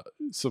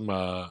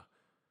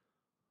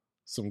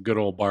some good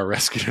old bar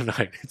rescue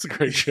tonight. It's a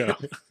great show.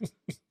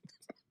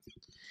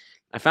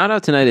 I found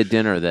out tonight at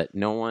dinner that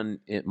no one,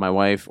 my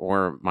wife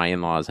or my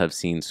in-laws, have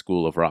seen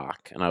School of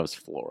Rock, and I was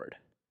floored.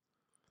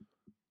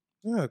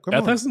 Yeah, come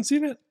Beth on. hasn't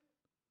seen it?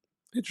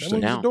 That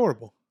Interesting. movie's No.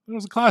 adorable. It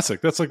was a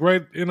classic. That's like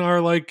right in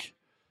our like,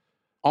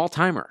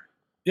 All-timer.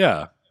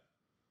 yeah.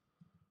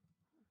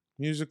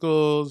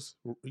 Musicals,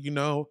 you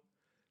know,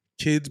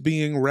 kids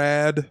being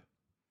rad.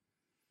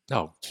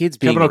 No, Kids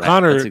being Kevin rad.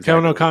 O'Connor. That's exactly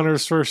Kevin what it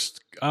O'Connor's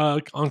first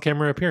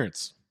on-camera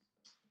appearance.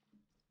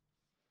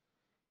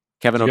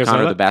 Kevin Did you guys know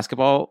O'Connor, that? the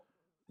basketball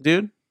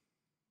dude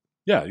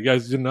Yeah, you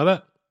guys didn't know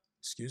that?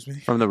 Excuse me.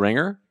 from The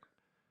Ringer.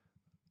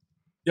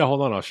 Yeah,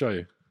 hold on, I'll show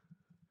you.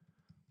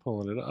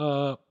 Pulling it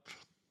up.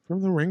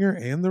 From The Ringer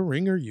and The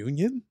Ringer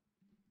Union?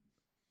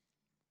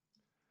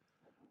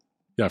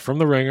 Yeah, from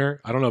The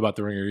Ringer. I don't know about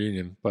The Ringer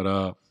Union, but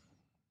you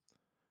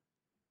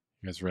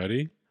guys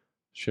ready?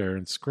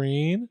 Sharing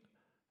screen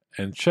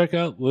and check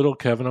out little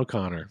Kevin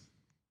O'Connor.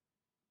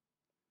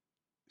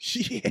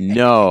 Yeah.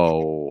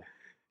 No.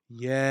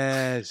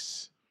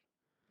 Yes.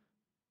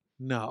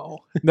 No.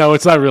 No,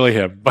 it's not really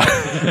him. No,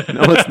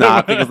 it's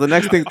not, because the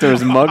next thing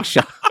there's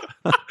mugshot.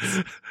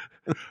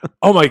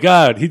 Oh my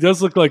God, he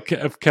does look like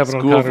Kevin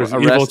School of O'Connor's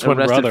evil twin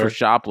arrested brother. for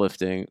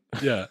shoplifting.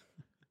 Yeah.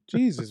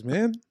 Jesus,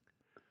 man.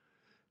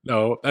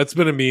 No, that's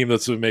been a meme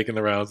that's been making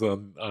the rounds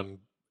on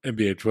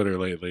NBA Twitter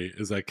lately.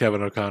 Is that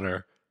Kevin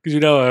O'Connor? Because you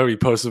know how he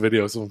posts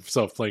videos of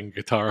himself playing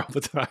guitar all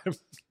the time.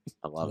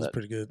 I love That's it.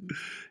 pretty good.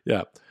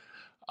 Yeah.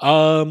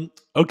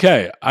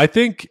 Okay. I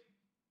think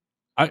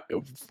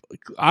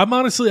I'm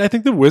honestly, I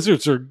think the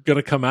Wizards are going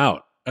to come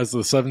out as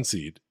the 7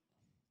 seed.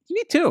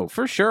 Me too,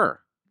 for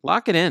sure.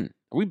 Lock it in.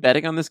 Are we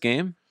betting on this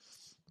game?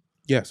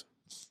 Yes.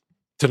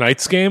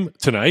 Tonight's game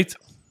tonight.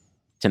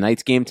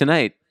 Tonight's game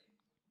tonight.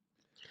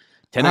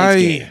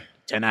 Tonight's game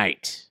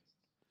tonight.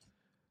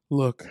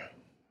 Look,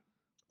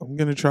 I'm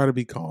going to try to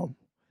be calm.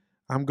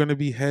 I'm going to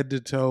be head to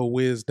toe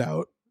whizzed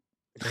out,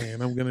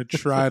 and I'm going to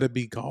try to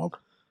be calm.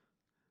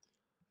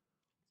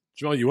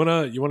 Jamal, you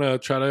wanna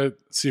try to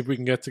see if we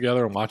can get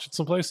together and watch it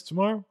someplace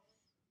tomorrow?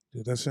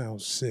 Dude, that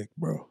sounds sick,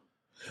 bro.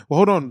 Well,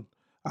 hold on.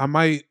 I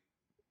might.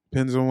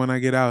 Depends on when I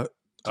get out.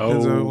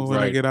 Depends on when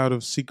I right. get out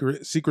of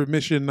secret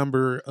mission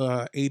number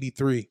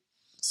 83.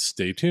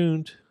 Stay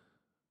tuned,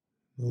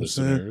 You know what I'm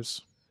saying?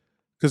 listeners.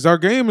 Because our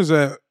game is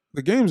the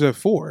game's at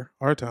 4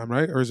 our time,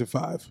 right? Or is it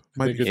 5?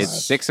 Might think be it's 5.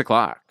 It's 6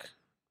 o'clock.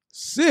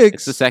 6.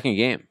 It's the second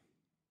game.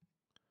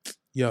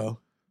 Yo,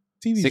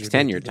 TV's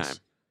 6:10 your ridiculous.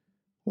 time.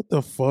 What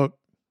the fuck?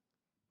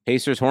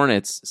 Pacers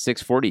Hornets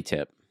 6:40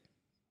 tip.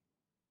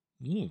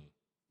 6:40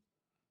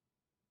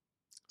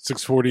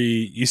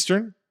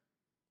 Eastern.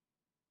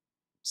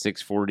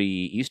 6:40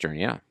 Eastern.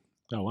 Yeah.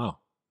 Oh, wow.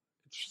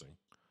 Interesting.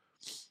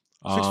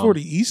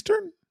 6:40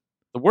 Eastern?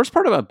 The worst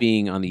part about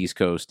being on the East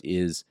Coast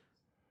is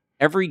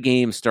every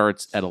game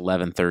starts at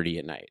 11:30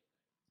 at night.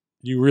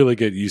 You really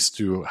get used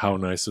to how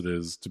nice it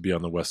is to be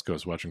on the West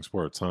Coast watching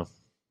sports, huh?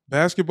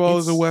 Basketball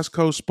is a It's- West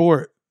Coast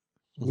sport.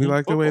 We Mhm.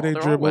 like the way Football, they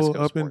they're all West dribble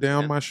Coast up and sports,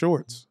 down man. my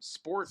shorts.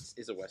 Sports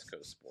is a West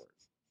Coast sport.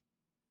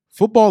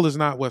 Football is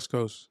not West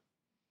Coast.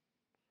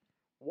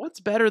 What's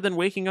better than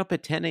waking up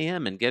at 10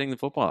 a.m. and getting the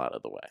football out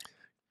of the way?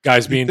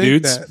 Guys You being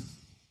think dudes. that.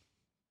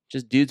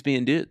 Just dudes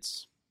being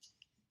dudes.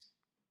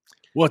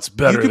 What's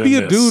better You could than be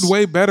a this? dude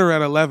way better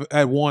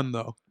at 1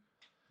 though.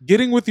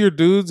 Getting with your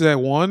dudes at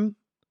 1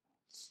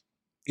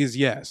 is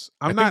yes.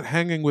 I'm I not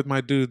hanging with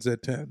my dudes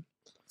at 10.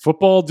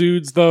 Football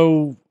dudes,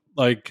 though,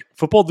 like,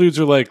 football dudes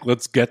are like,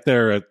 let's get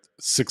there at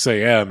 6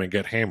 a.m. and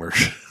get hammered.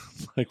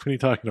 Like, what are you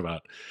talking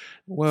about?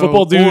 Well,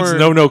 Football dudes or,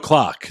 know no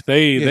clock.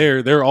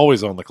 Yeah. They're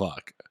always on the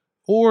clock.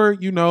 or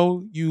you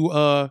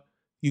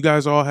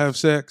guys all have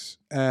sex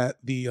at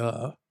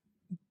the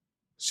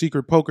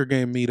secret poker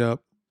game meetup.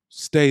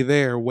 Stay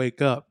there,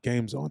 wake up,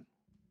 game's on.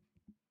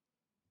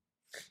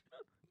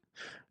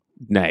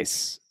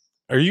 Nice.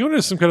 Are you going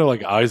to some kind of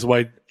like eyes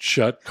wide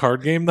shut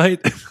card game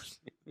night?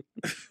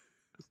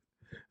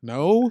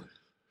 No,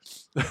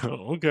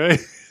 Okay.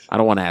 I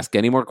don't want to ask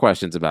any more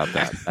questions about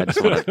that. I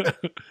just want to.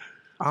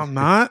 I'm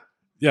not.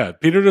 Yeah,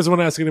 Peter doesn't want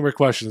to ask any more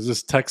questions.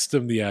 Just text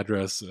him the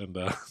address and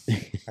I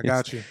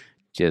got you.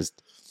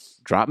 Just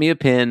drop me a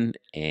pin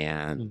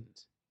and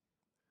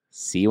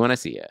see you when I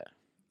see you.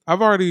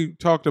 I've already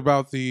talked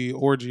about the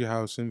orgy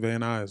house in Van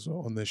Nuys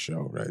on this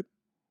show, right?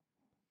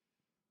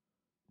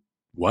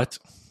 what?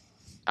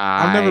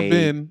 I've never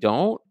been.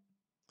 Don't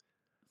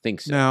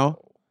think so. Now,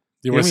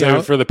 You Hear want me to save out.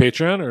 it for the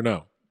Patreon or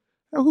no?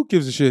 oh, who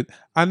gives a shit?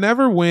 I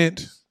never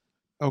went.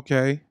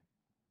 Okay.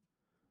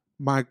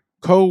 My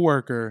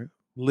coworker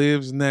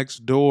lives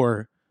next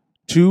door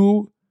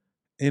to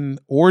an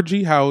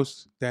orgy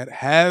house that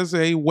has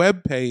a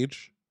web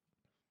page.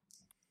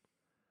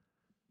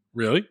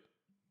 Really?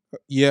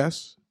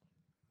 Yes.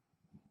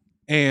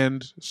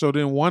 And so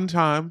then one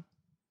time,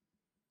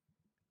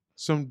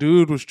 some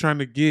dude was trying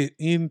to get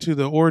into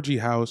the orgy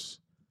house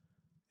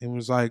and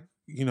was like,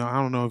 I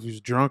don't know if he was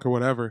drunk or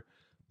whatever,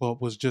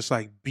 but was just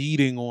like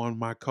beating on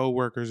my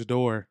coworker's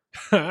door.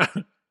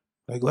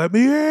 Like, let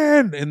me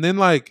in. And then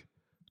like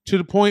to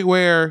the point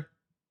where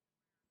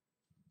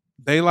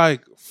they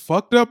like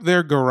fucked up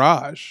their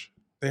garage.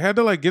 They had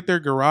to like get their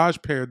garage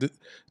paired.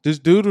 This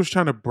dude was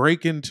trying to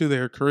break into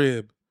their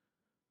crib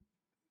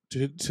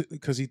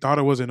because he thought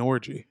it was an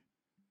orgy.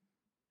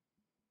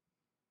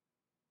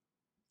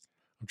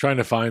 I'm trying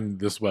to find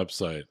this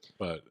website,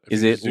 but if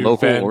Is you it do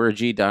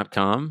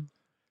localorgy.com?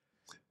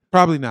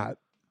 Probably not.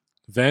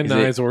 Van is it-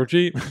 Nuys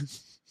orgy?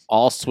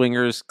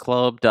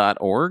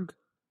 Allswingersclub.org?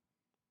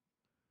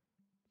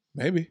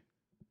 Maybe. You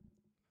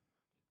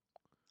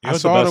I know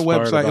what saw the best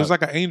part website. It was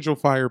about- like an Angel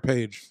Fire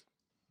page.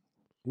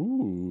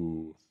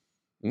 Ooh.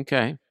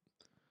 Okay.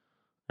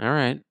 All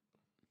right.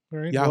 All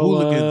right. Yeah, well,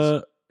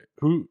 hooligans.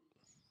 who?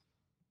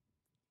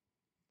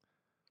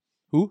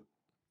 Who?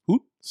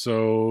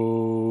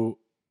 So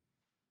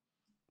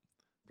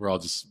we're all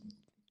just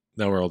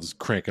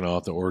cranking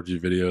off the orgy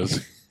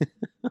videos.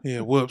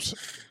 Yeah, whoops.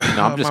 No,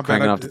 I'm My just bad,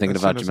 cranking I- off to thinking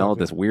I about sent us Jamel off at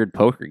this here. weird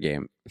poker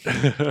game.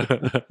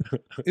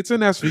 It's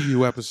an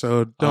SVU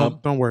episode.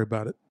 Don't worry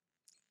about it.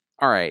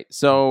 All right.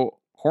 So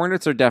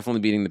Hornets are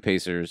definitely beating the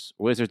Pacers.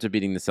 Wizards are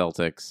beating the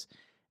Celtics.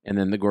 And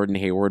then the Gordon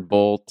Hayward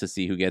Bowl to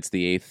see who gets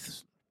the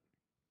eighth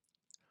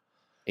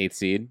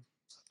seed.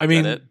 I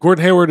mean, it?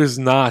 Gordon Hayward is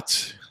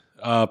not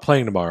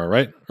playing tomorrow,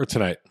 right? Or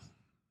tonight?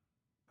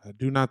 I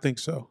do not think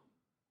so.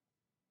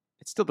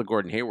 It's still the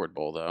Gordon Hayward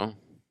Bowl, though.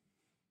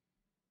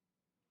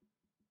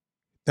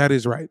 That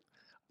is right.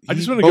 I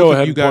just You- want to both go of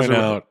ahead you and guys point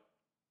are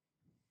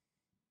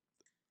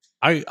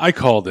right. out. I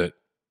called it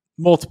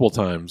multiple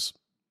times.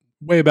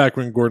 Way back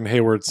when Gordon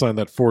Hayward signed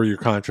that 4-year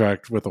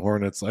contract with the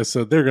Hornets, I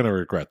said they're going to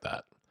regret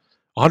that.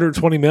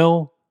 120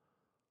 mil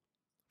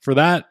for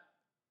that,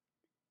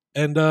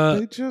 and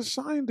They just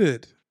signed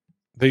it.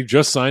 they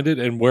just signed it.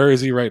 And where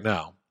is he right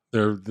now?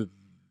 They're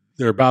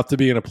about to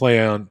be in a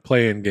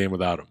play-in game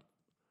without him.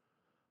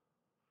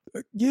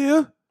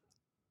 Yeah.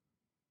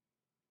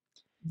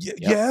 Yep.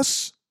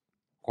 Yes.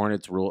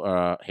 Hornets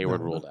Hayward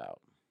No. ruled out.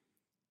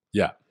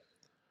 Yeah,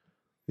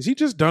 Is he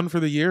just done for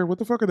the year? What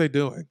the fuck are they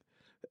doing?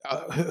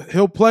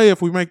 He'll play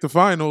if we make the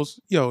finals.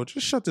 Yo,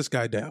 just shut this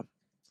guy down.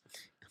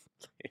 If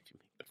you make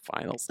the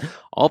finals,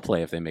 I'll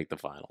play if they make the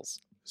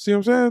finals. See what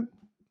I'm saying?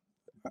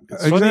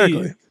 It's funny,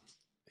 Exactly.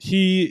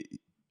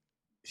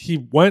 he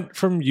went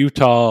from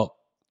Utah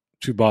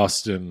to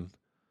Boston,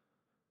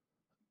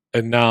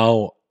 and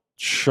now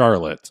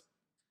Charlotte.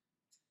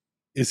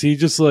 Is he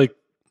just like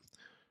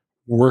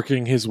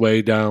working his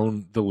way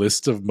down the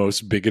list of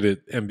most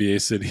bigoted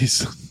NBA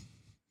cities?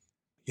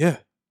 Yeah.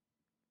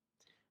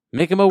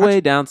 Make him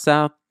away down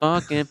south,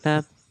 fucking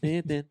path,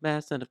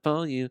 fast and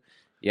for you.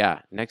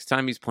 Yeah, next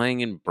time he's playing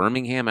in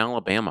Birmingham,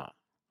 Alabama.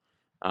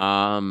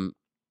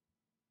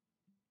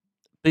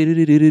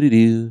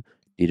 Do-do-do-do-do-do-do.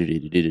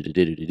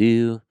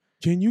 Do-do-do-do-do-do-do-do.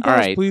 Can you All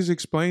guys right. please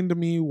explain to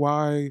me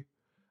why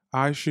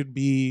I should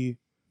be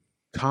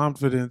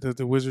confident that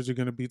the Wizards are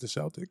going to beat the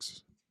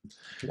Celtics?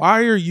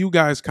 Why are you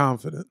guys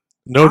confident?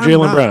 No I'm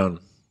Jalen not. Brown.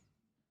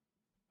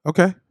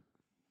 Okay.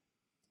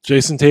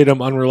 Jason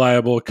Tatum,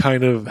 unreliable,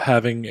 kind of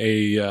having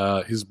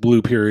a his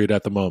blue period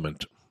at the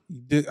moment.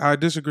 I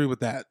disagree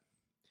with that.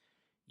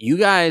 You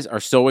guys are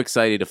so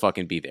excited to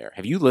fucking be there.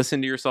 Have you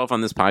listened to yourself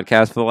on this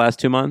podcast for the last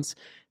 2 months?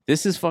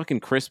 This is fucking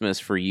Christmas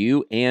for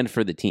you and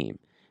for the team.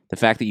 The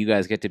fact that you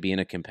guys get to be in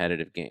a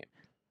competitive game.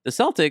 The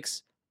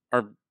Celtics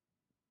are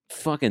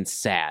fucking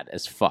sad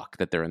as fuck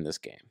that they're in this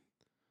game.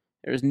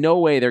 There's no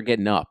way they're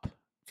getting up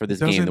for this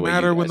It game doesn't the way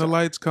matter you when guys the are.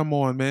 lights come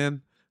on,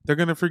 man. They're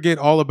going to forget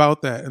all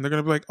about that. And they're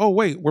going to be like, oh,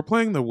 wait, we're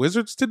playing the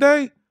Wizards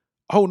today?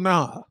 Oh,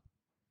 nah.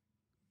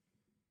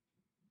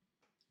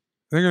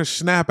 They're going to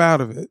snap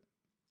out of it.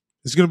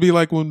 It's going to be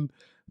like when,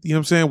 you know what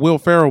I'm saying, Will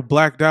Ferrell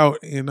blacked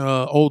out in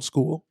Old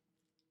School.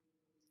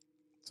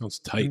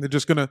 Sounds And tight. they're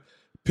just going to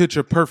pitch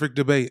a perfect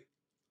debate.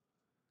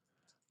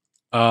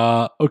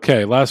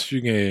 Okay, last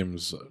few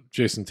games,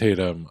 Jason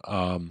Tatum.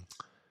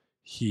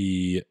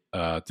 He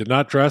did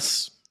not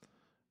dress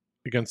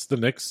against the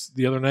Knicks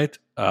the other night.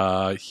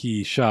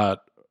 He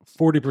shot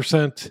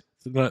 40%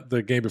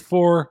 the game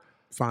before.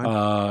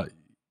 Fine.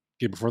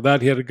 Game before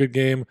that, he had a good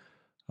game.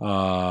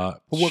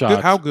 How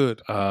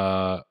good?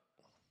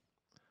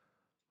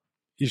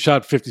 He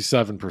shot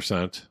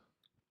 57%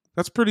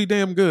 That's pretty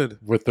damn good.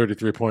 with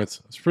 33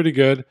 points. It's pretty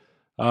good.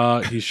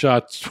 He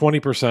shot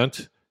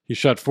 20%. He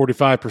shot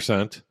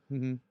 45%.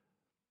 Mm-hmm.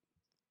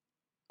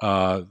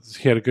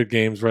 He had a good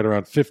games right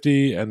around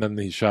 50, and then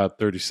he shot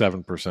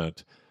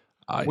 37%.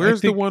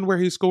 Where's the one where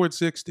he scored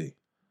 60?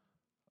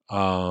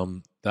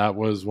 That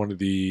was one of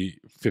the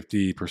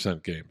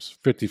 50% games,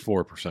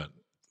 54%.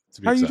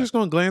 How are you just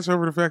going to glance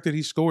over the fact that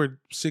he scored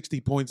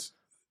 60 points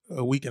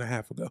a week and a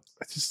half ago?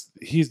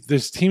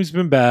 This team's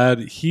been bad.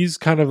 He's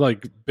kind of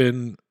like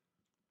been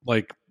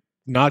like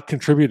not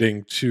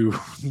contributing to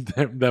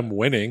them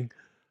winning.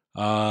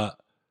 I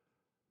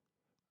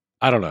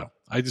don't know.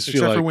 I just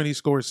feel Except like for when he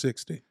scored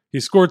 60. he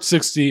scored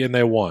 60 and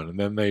they won, and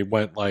then they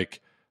went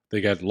like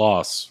they got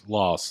loss.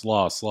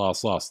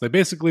 They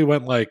basically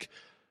went like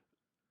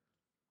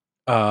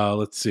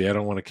let's see, I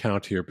don't want to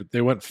count here, but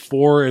they went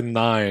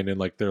 4-9 in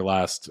like their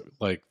last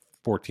like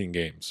 14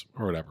 games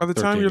or whatever. By the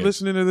time you're games.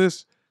 listening to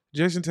this,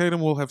 Jason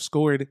Tatum will have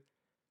scored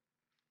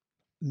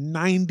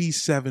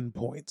 97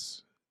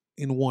 points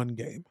in one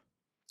game.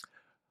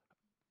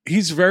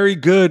 He's very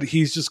good.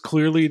 He's just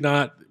clearly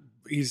not.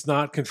 He's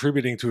not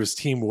contributing to his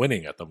team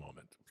winning at the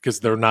moment because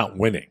they're not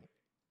winning.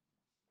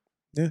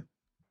 Yeah.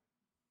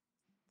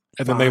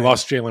 And then they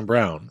lost Jalen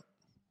Brown.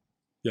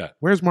 Yeah.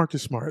 Where's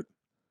Marcus Smart?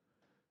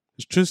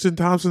 Is Tristan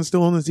Thompson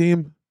still on the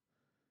team?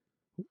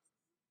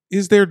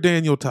 Is there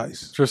Daniel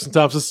Tice? Tristan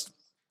Thompson's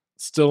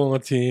still on the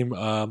team.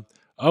 Oh,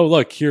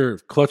 look here.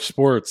 Clutch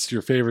Sports,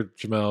 your favorite,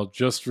 Jamel,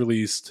 just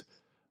released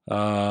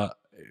 3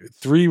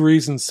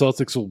 reasons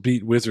Celtics will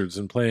beat Wizards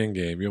in playing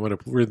game. You want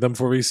to read them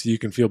for me so you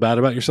can feel bad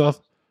about yourself?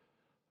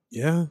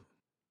 Yeah.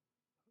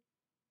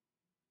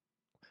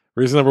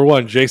 Reason number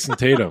 1, Jason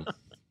Tatum.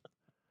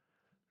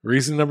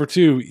 Reason number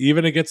 2,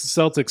 even against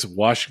the Celtics,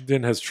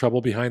 Washington has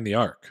trouble behind the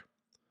arc.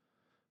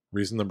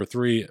 Reason number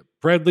 3,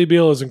 Bradley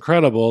Beal is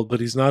incredible, but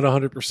he's not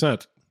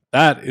 100%.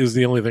 That is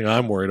the only thing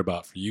I'm worried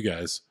about for you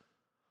guys.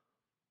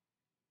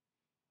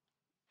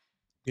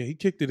 Yeah, he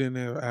kicked it in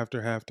there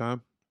after halftime.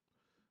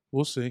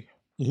 We'll see.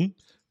 Mm-hmm.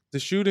 The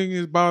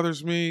shooting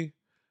bothers me.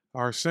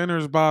 Our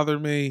centers bother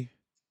me.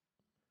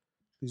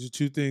 These are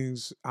 2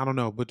 things I don't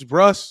know. But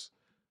Russ,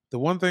 the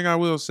one thing I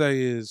will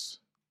say is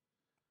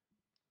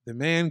the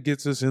man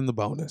gets us in the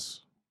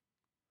bonus.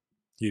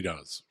 He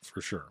does,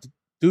 for sure.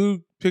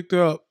 Dude picked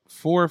up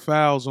 4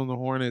 fouls on the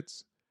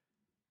Hornets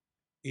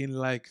in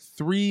like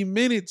 3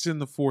 minutes in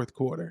the fourth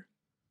quarter.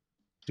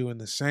 Doing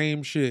the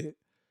same shit.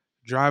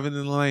 Driving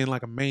in the lane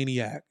like a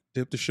maniac.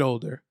 Dip the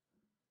shoulder.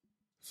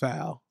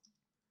 Foul.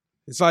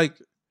 It's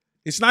like,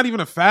 it's not even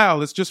a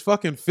foul. It's just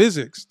fucking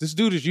physics. This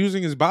dude is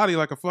using his body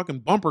like a fucking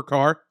bumper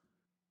car.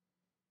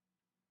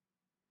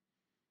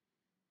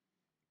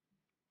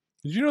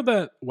 Did you know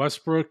that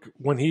Westbrook,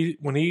 when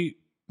he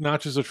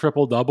notches a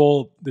triple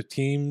double, the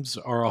teams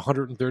are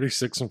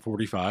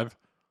 136-45?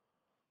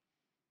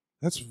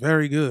 That's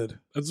very good.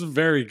 That's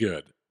very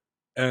good.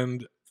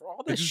 And For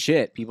all this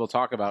shit people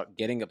talk about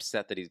getting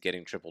upset that he's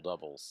getting triple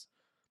doubles,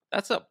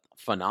 that's a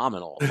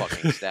phenomenal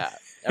fucking stat.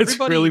 it's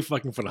really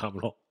fucking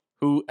phenomenal.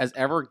 Who has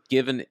ever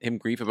given him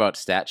grief about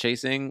stat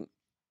chasing,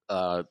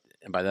 and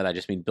by that I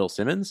just mean Bill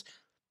Simmons,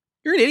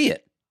 you're an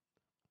idiot.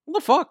 What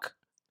the fuck?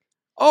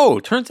 Oh,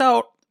 turns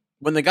out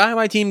when the guy on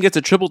my team gets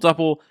a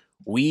triple-double,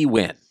 we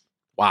win.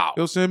 Wow.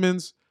 Bill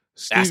Simmons,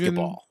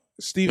 Basketball.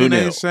 Stephen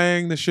A.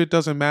 saying the shit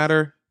doesn't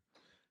matter.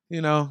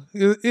 You know,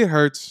 it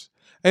hurts.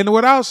 And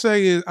what I'll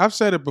say is, I've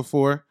said it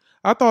before,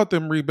 I thought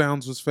them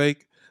rebounds was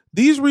fake.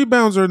 These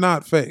rebounds are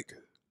not fake.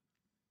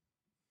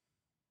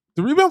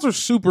 The rebounds are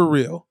super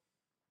real.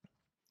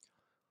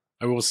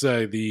 I will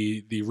say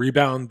the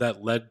rebound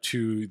that led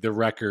to the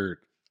record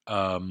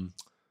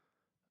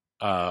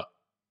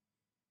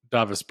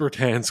Davis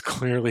Bertans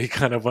clearly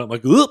kind of went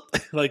like, "Oop,"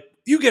 like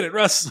you get it,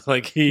 Russ.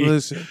 Like he,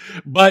 Listen,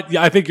 but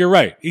yeah, I think you're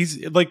right.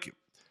 He's like,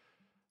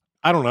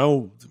 I don't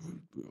know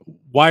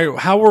why.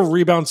 How are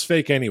rebounds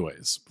fake,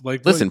 anyways?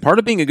 Like, Listen, part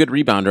of being a good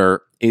rebounder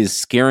is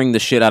scaring the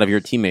shit out of your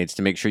teammates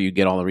to make sure you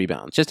get all the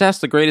rebounds. Just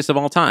ask the greatest of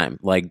all time,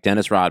 like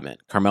Dennis Rodman,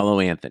 Carmelo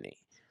Anthony.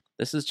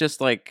 This is just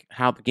like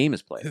how the game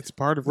is played. it's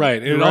part of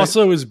right. You're It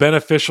also is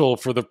beneficial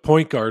for the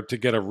point guard to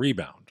get a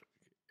rebound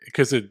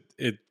because it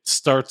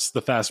starts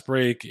the fast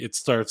break. It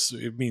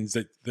means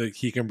that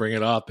he can bring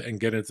it up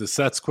and get into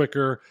sets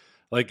quicker.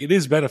 Like it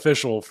is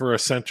beneficial for a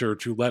center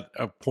to let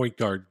a point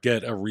guard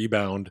get a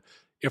rebound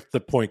if the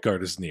point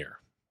guard is near.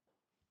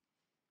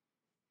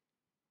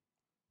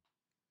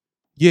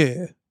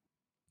 Yeah.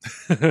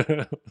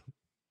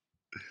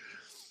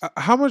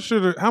 How much are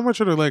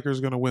the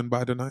Lakers going to win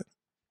by tonight?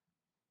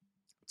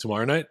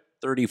 Tomorrow night?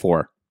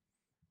 34.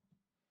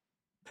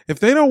 If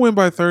they don't win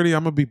by 30,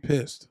 I'm going to be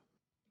pissed.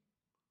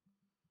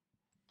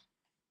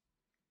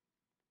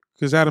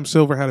 Because Adam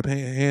Silver had a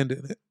hand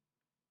in it.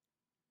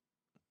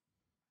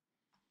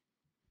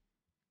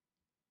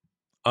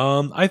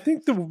 I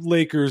think the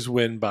Lakers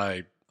win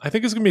by. I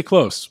think it's going to be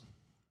close.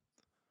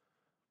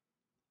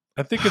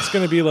 I think it's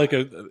going to be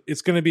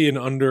it's going to be an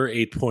under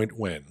 8-point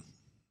win.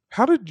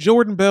 How did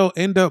Jordan Bell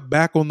end up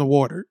back on the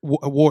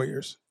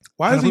Warriors?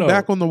 Why is he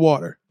back on the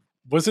water?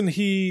 Wasn't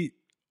he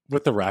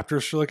with the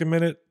Raptors for like a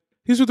minute?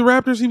 He's with the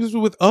Raptors. He was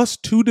with us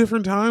 2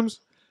 different times.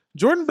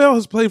 Jordan Bell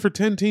has played for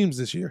 10 teams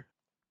this year.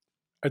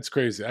 It's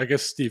crazy. I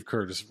guess Steve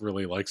Kerr just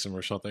really likes him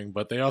or something,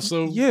 but they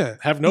also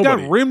have He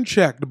nobody. got rim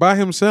checked by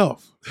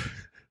himself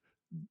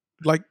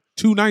like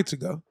 2 nights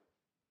ago.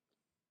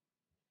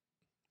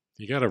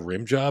 You got a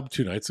rim job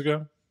 2 nights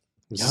ago?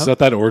 Was Yep. this at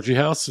that orgy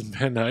house in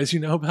Van Nuys you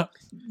know about?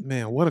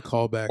 Man, what a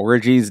callback.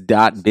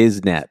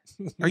 Orgies.biznet.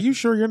 Are you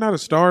sure you're not a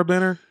star,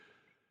 Benner?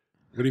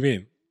 What do you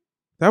mean?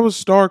 That was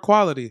star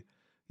quality.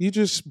 You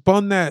just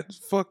spun that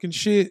fucking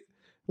shit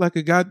like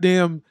a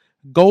goddamn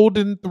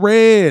golden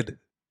thread.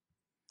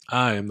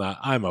 I am not.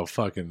 I'm a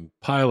fucking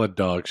pile of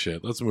dog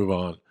shit. Let's move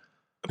on.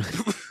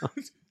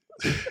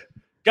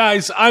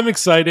 Guys, I'm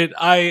excited.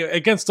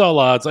 Against all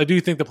odds, I do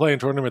think the play-in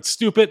tournament's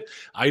stupid.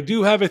 I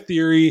do have a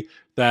theory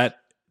that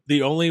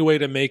the only way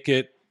to make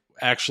it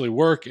actually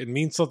work and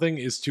mean something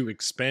is to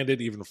expand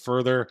it even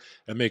further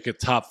and make it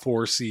top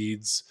 4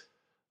 seeds,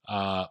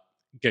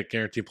 get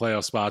guaranteed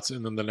playoff spots,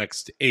 and then the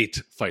next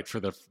 8 fight for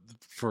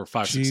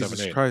 5, 6, 7, 8.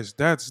 Jesus Christ,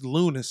 that's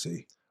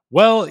lunacy.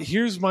 Well,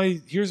 here's my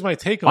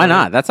take on it. Why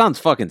not? That sounds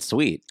fucking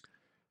sweet.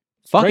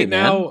 Fuck Right it,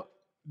 man. now,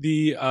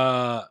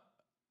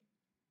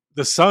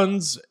 the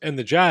Suns and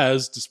the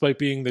Jazz, despite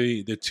being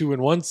the 2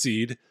 and 1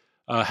 seed,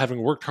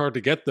 having worked hard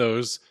to get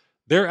those,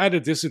 they're at a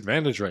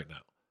disadvantage right now.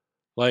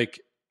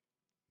 Like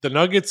the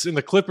Nuggets and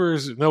the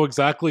Clippers know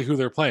exactly who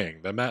they're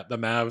playing, the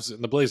Mavs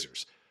and the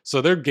Blazers.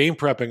 So they're game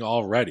prepping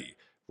already.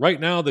 Right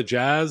now, the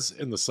Jazz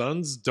and the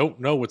Suns don't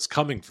know what's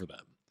coming for them.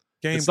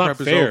 Game It's not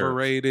prep is fair.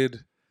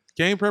 overrated.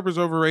 Game prep is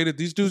overrated.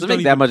 These dudes Doesn't don't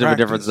make even that much of a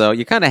practice. difference, though.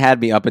 You kind of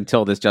had me up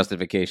until this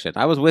justification.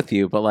 I was with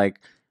you, but like,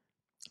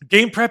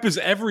 Game prep is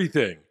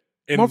everything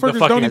in the Motherfuckers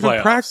fucking don't even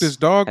playoffs. practice,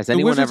 dog. Has The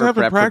anyone Wizards ever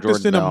haven't prepped for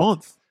practiced Jordan in a Bell?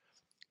 month.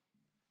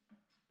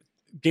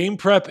 Game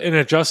prep and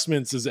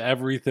adjustments is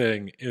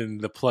everything in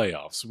the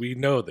playoffs. We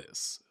know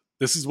this.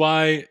 This is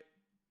why,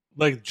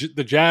 like,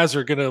 the Jazz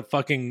are gonna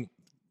fucking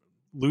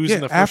lose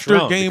in the first after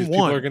round game because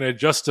one. people are gonna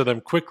adjust to them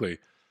quickly.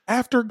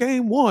 After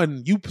game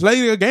 1, you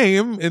play a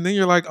game, and then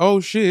you're like, oh,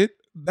 shit,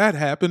 that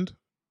happened.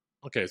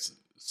 Okay,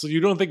 so you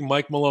don't think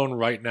Mike Malone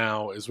right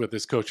now is with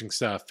his coaching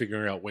staff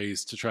figuring out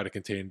ways to try to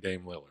contain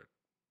Dame Lillard?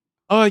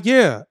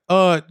 Yeah.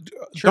 Sure.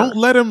 Don't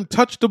let him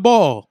touch the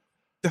ball.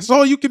 That's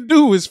all you can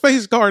do is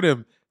face guard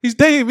him. He's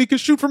Dame. He can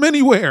shoot from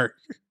anywhere.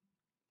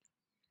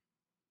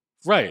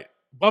 Right.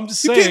 I'm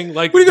just You saying, can't-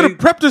 like, What are you going to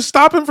prep to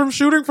stop him from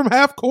shooting from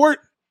half court?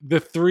 the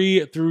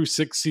 3 through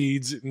 6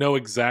 seeds know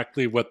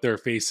exactly what they're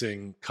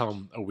facing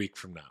come a week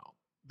from now.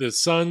 The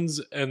Suns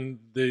and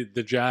the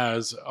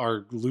Jazz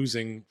are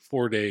losing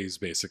 4 days,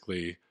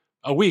 basically,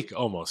 a week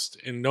almost,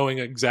 in knowing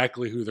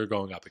exactly who they're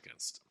going up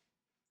against.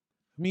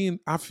 I mean,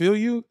 I feel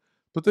you.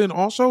 But then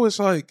also it's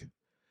like,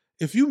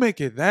 if you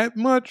make it that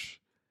much,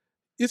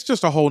 it's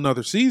just a whole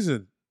nother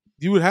season.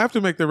 You would have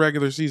to make the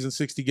regular season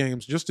 60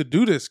 games just to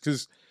do this.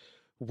 Because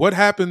what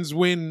happens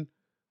when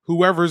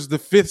whoever's the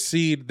 5th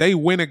seed, they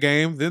win a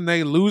game, then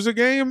they lose a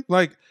game?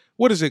 Like,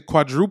 what is it,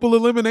 quadruple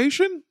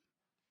elimination?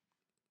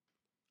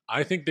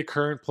 I think the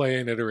current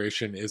play-in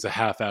iteration is a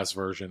half-ass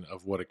version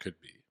of what it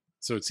could be.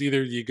 So it's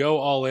either you go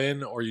all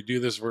in or you do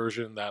this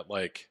version that,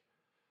 like,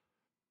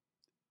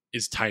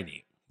 is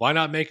tiny. Why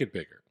not make it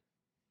bigger?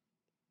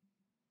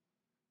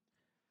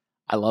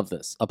 I love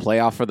this. A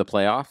playoff for the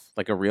playoff?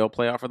 Like a real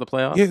playoff for the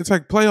playoff? Yeah, it's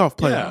like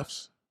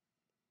playoffs.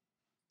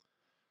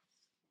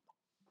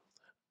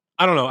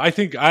 I don't know. I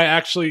think I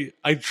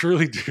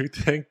truly do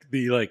think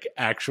the like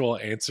actual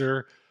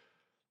answer,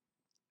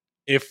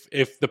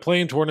 if the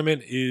play-in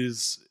tournament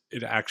is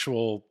an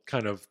actual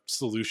kind of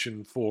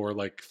solution for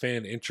like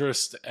fan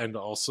interest and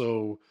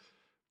also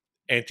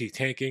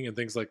anti-tanking and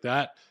things like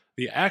that.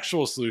 The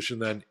actual solution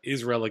then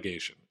is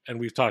relegation. And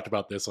we've talked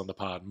about this on the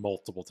pod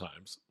multiple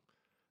times.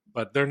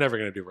 But they're never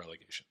going to do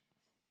relegation.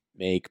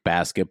 Make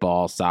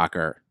basketball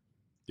soccer.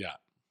 Yeah.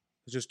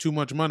 It's just too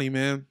much money,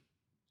 man.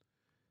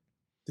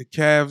 The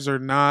Cavs are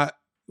not.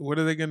 What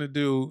are they going to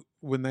do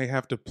when they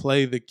have to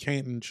play the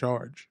Canton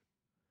Charge?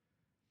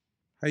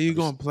 How you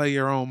going to play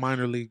your own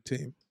minor league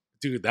team?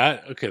 Dude,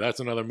 that's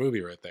another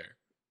movie right there.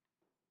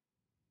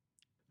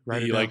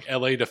 Right. The like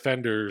LA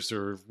Defenders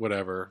or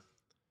whatever.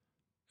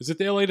 Is it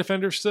the LA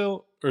Defenders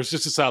still? Or is it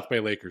just the South Bay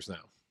Lakers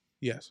now?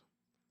 Yes.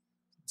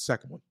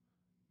 Second one.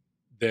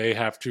 They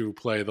have to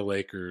play the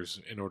Lakers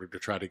in order to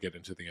try to get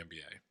into the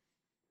NBA.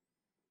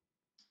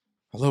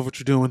 I love what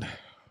you're doing.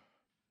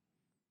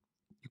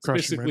 It's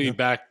basically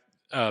back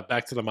to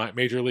the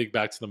major league,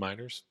 back to the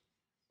minors.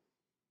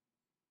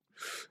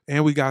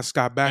 And we got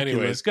Scott Bakula.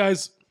 Anyways,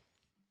 guys.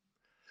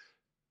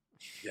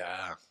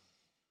 Yeah.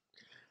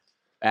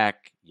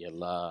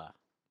 Bakula.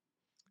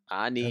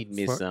 I need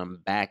me some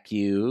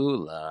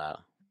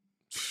Bakula.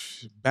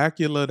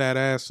 Bakula that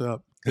ass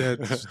up.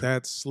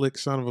 That slick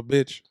son of a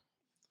bitch.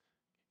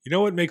 You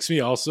know what makes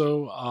me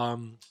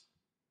also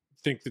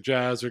think the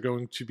Jazz are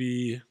going to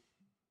be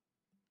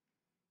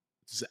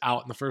just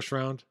out in the first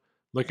round?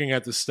 Looking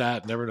at the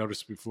stat, never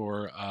noticed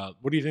before.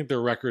 What do you think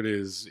their record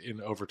is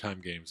in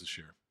overtime games this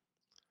year?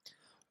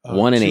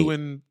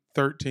 1-8.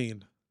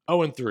 2-13.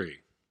 0-3.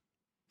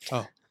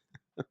 Oh.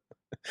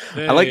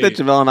 I like that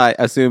Javel and I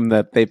assume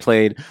that they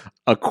played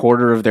a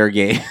quarter of their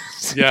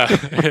games. Yeah,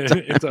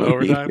 into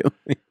overtime.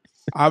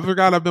 I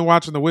forgot I've been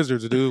watching the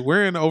Wizards, dude.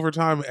 We're in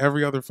overtime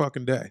every other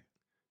fucking day.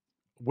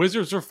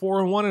 Wizards are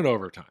 4-1 in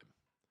overtime.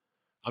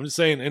 I'm just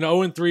saying, an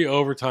 0-3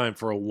 overtime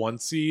for a 1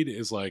 seed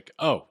is like,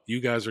 oh,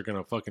 you guys are going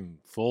to fucking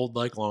fold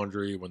like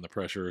laundry when the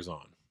pressure is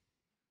on.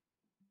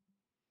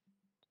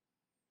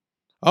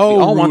 Oh,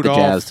 we all want the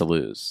Rudolph. Jazz to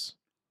lose.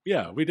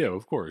 Yeah, we do,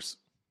 of course.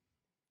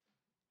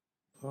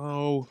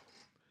 Oh,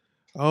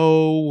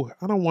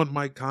 I don't want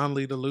Mike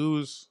Conley to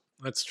lose.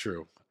 That's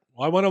true.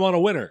 Well, I want him on a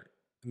winner.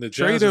 And the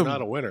Jazz Trade are him.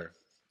 not a winner.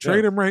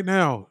 Trade him right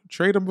now.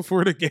 Trade him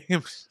before the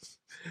game.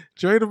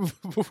 Trade him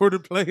before the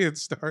play-in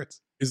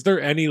starts. Is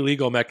there any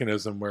legal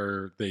mechanism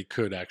where they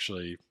could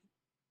actually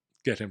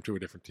get him to a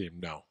different team?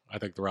 No. I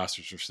think the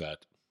rosters are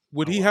set.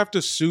 Would he have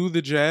to sue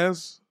the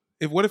Jazz?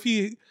 What if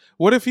he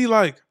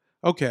like,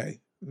 okay,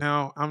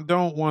 now I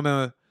don't want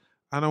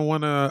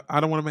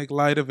to make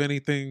light of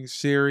anything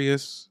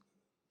serious,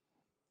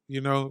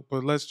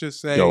 but let's just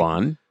say Go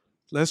on.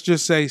 Let's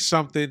just say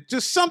something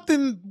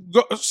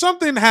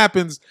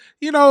happens,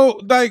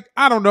 like,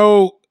 I don't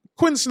know,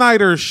 Quinn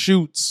Snyder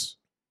shoots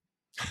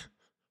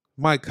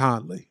Mike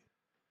Conley.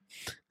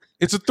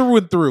 It's a through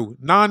and through,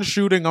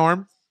 non-shooting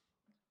arm.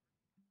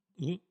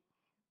 Mm-hmm.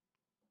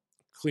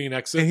 Clean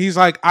exit. And he's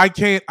like, I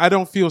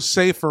don't feel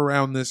safe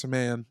around this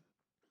man.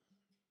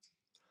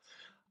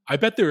 I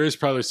bet there is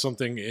probably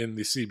something in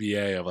the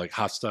CBA of like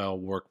hostile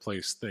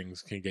workplace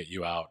things can get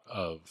you out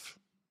of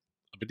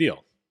a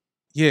deal.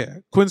 Yeah.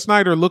 Quinn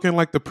Snyder looking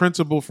like the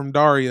principal from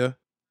Daria.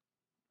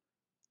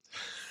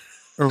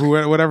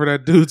 Or whatever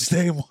that dude's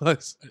name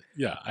was.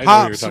 Yeah. I know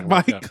Pops what you're talking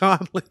Mike about. Yeah.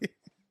 Conley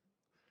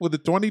with a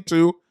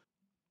 22.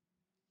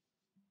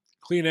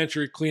 Clean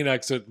entry, clean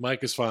exit.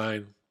 Mike is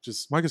fine.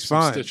 Just Mike is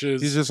some fine.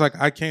 Stitches. He's just like,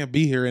 I can't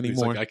be here He's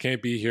anymore. like, I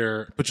can't be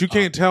here. But you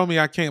can't tell me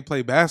I can't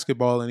play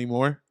basketball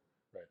anymore.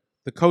 Right.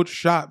 The coach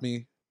shot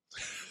me.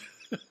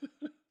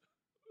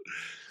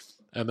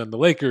 And then the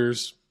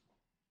Lakers,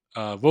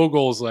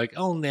 Vogel's like,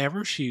 I'll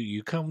never shoot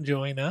you. Come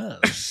join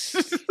us.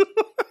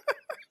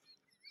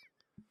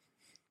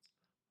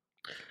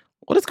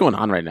 What is going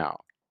on right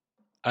now?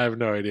 I have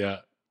no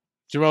idea.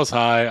 Jamel's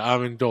high.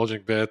 I'm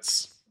indulging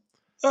bits.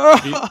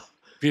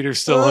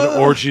 Peter's still on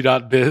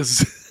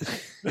orgy.biz.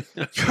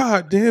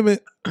 God damn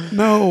it.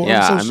 No,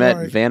 Yeah, I'm so I'm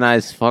sorry. at Van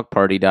Nuys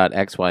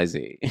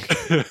fuckparty.xyz.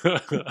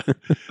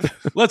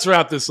 Let's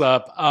wrap this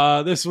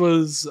up. This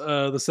was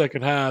the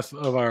second half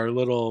of our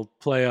little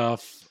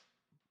playoff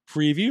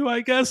preview,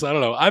 I guess. I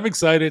don't know. I'm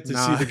excited to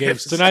see the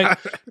games tonight,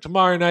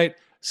 tomorrow night.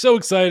 So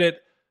excited.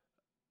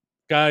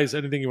 Guys,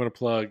 anything you want to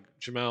plug?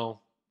 Jamel,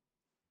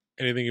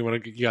 anything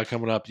you got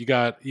coming up?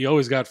 You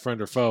always got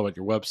friend or foe at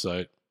your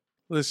website.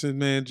 Listen,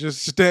 man,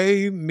 just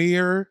stay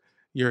near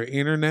your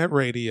internet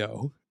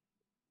radio.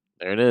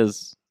 There it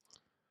is.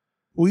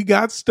 We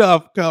got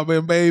stuff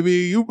coming,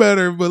 baby. You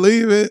better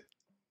believe it.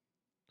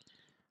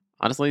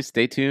 Honestly,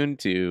 stay tuned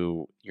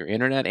to your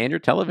internet and your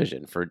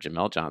television for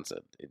Jamel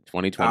Johnson in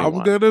 2021.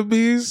 I'm going to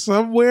be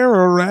somewhere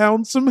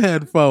around some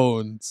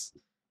headphones.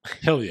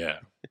 Hell yeah.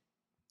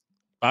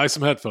 Buy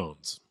some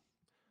headphones.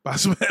 Buy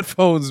some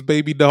headphones,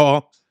 baby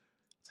doll.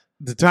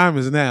 The time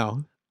is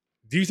now.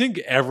 Do you think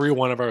every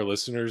one of our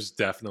listeners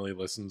definitely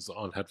listens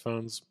on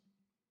headphones?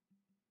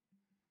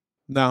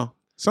 No.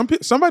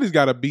 Somebody's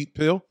got a beat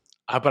pill.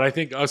 But I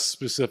think us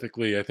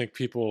specifically, I think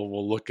people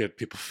will look at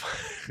people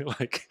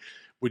like,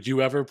 would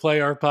you ever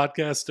play our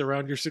podcast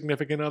around your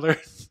significant other?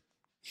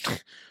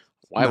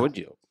 Why No. would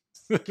you?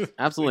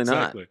 Absolutely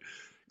Exactly.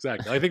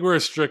 Exactly. I think we're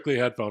a strictly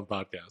headphone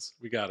podcast.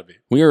 We got to be.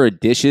 We are a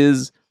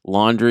dishes,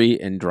 laundry,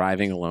 and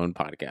driving alone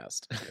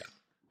podcast.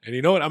 And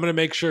you know what? I'm going to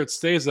make sure it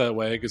stays that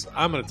way because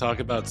I'm going to talk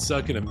about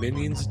sucking a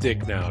minion's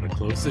dick now to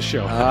close the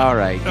show. All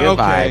right.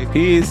 Goodbye. Okay.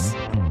 Peace.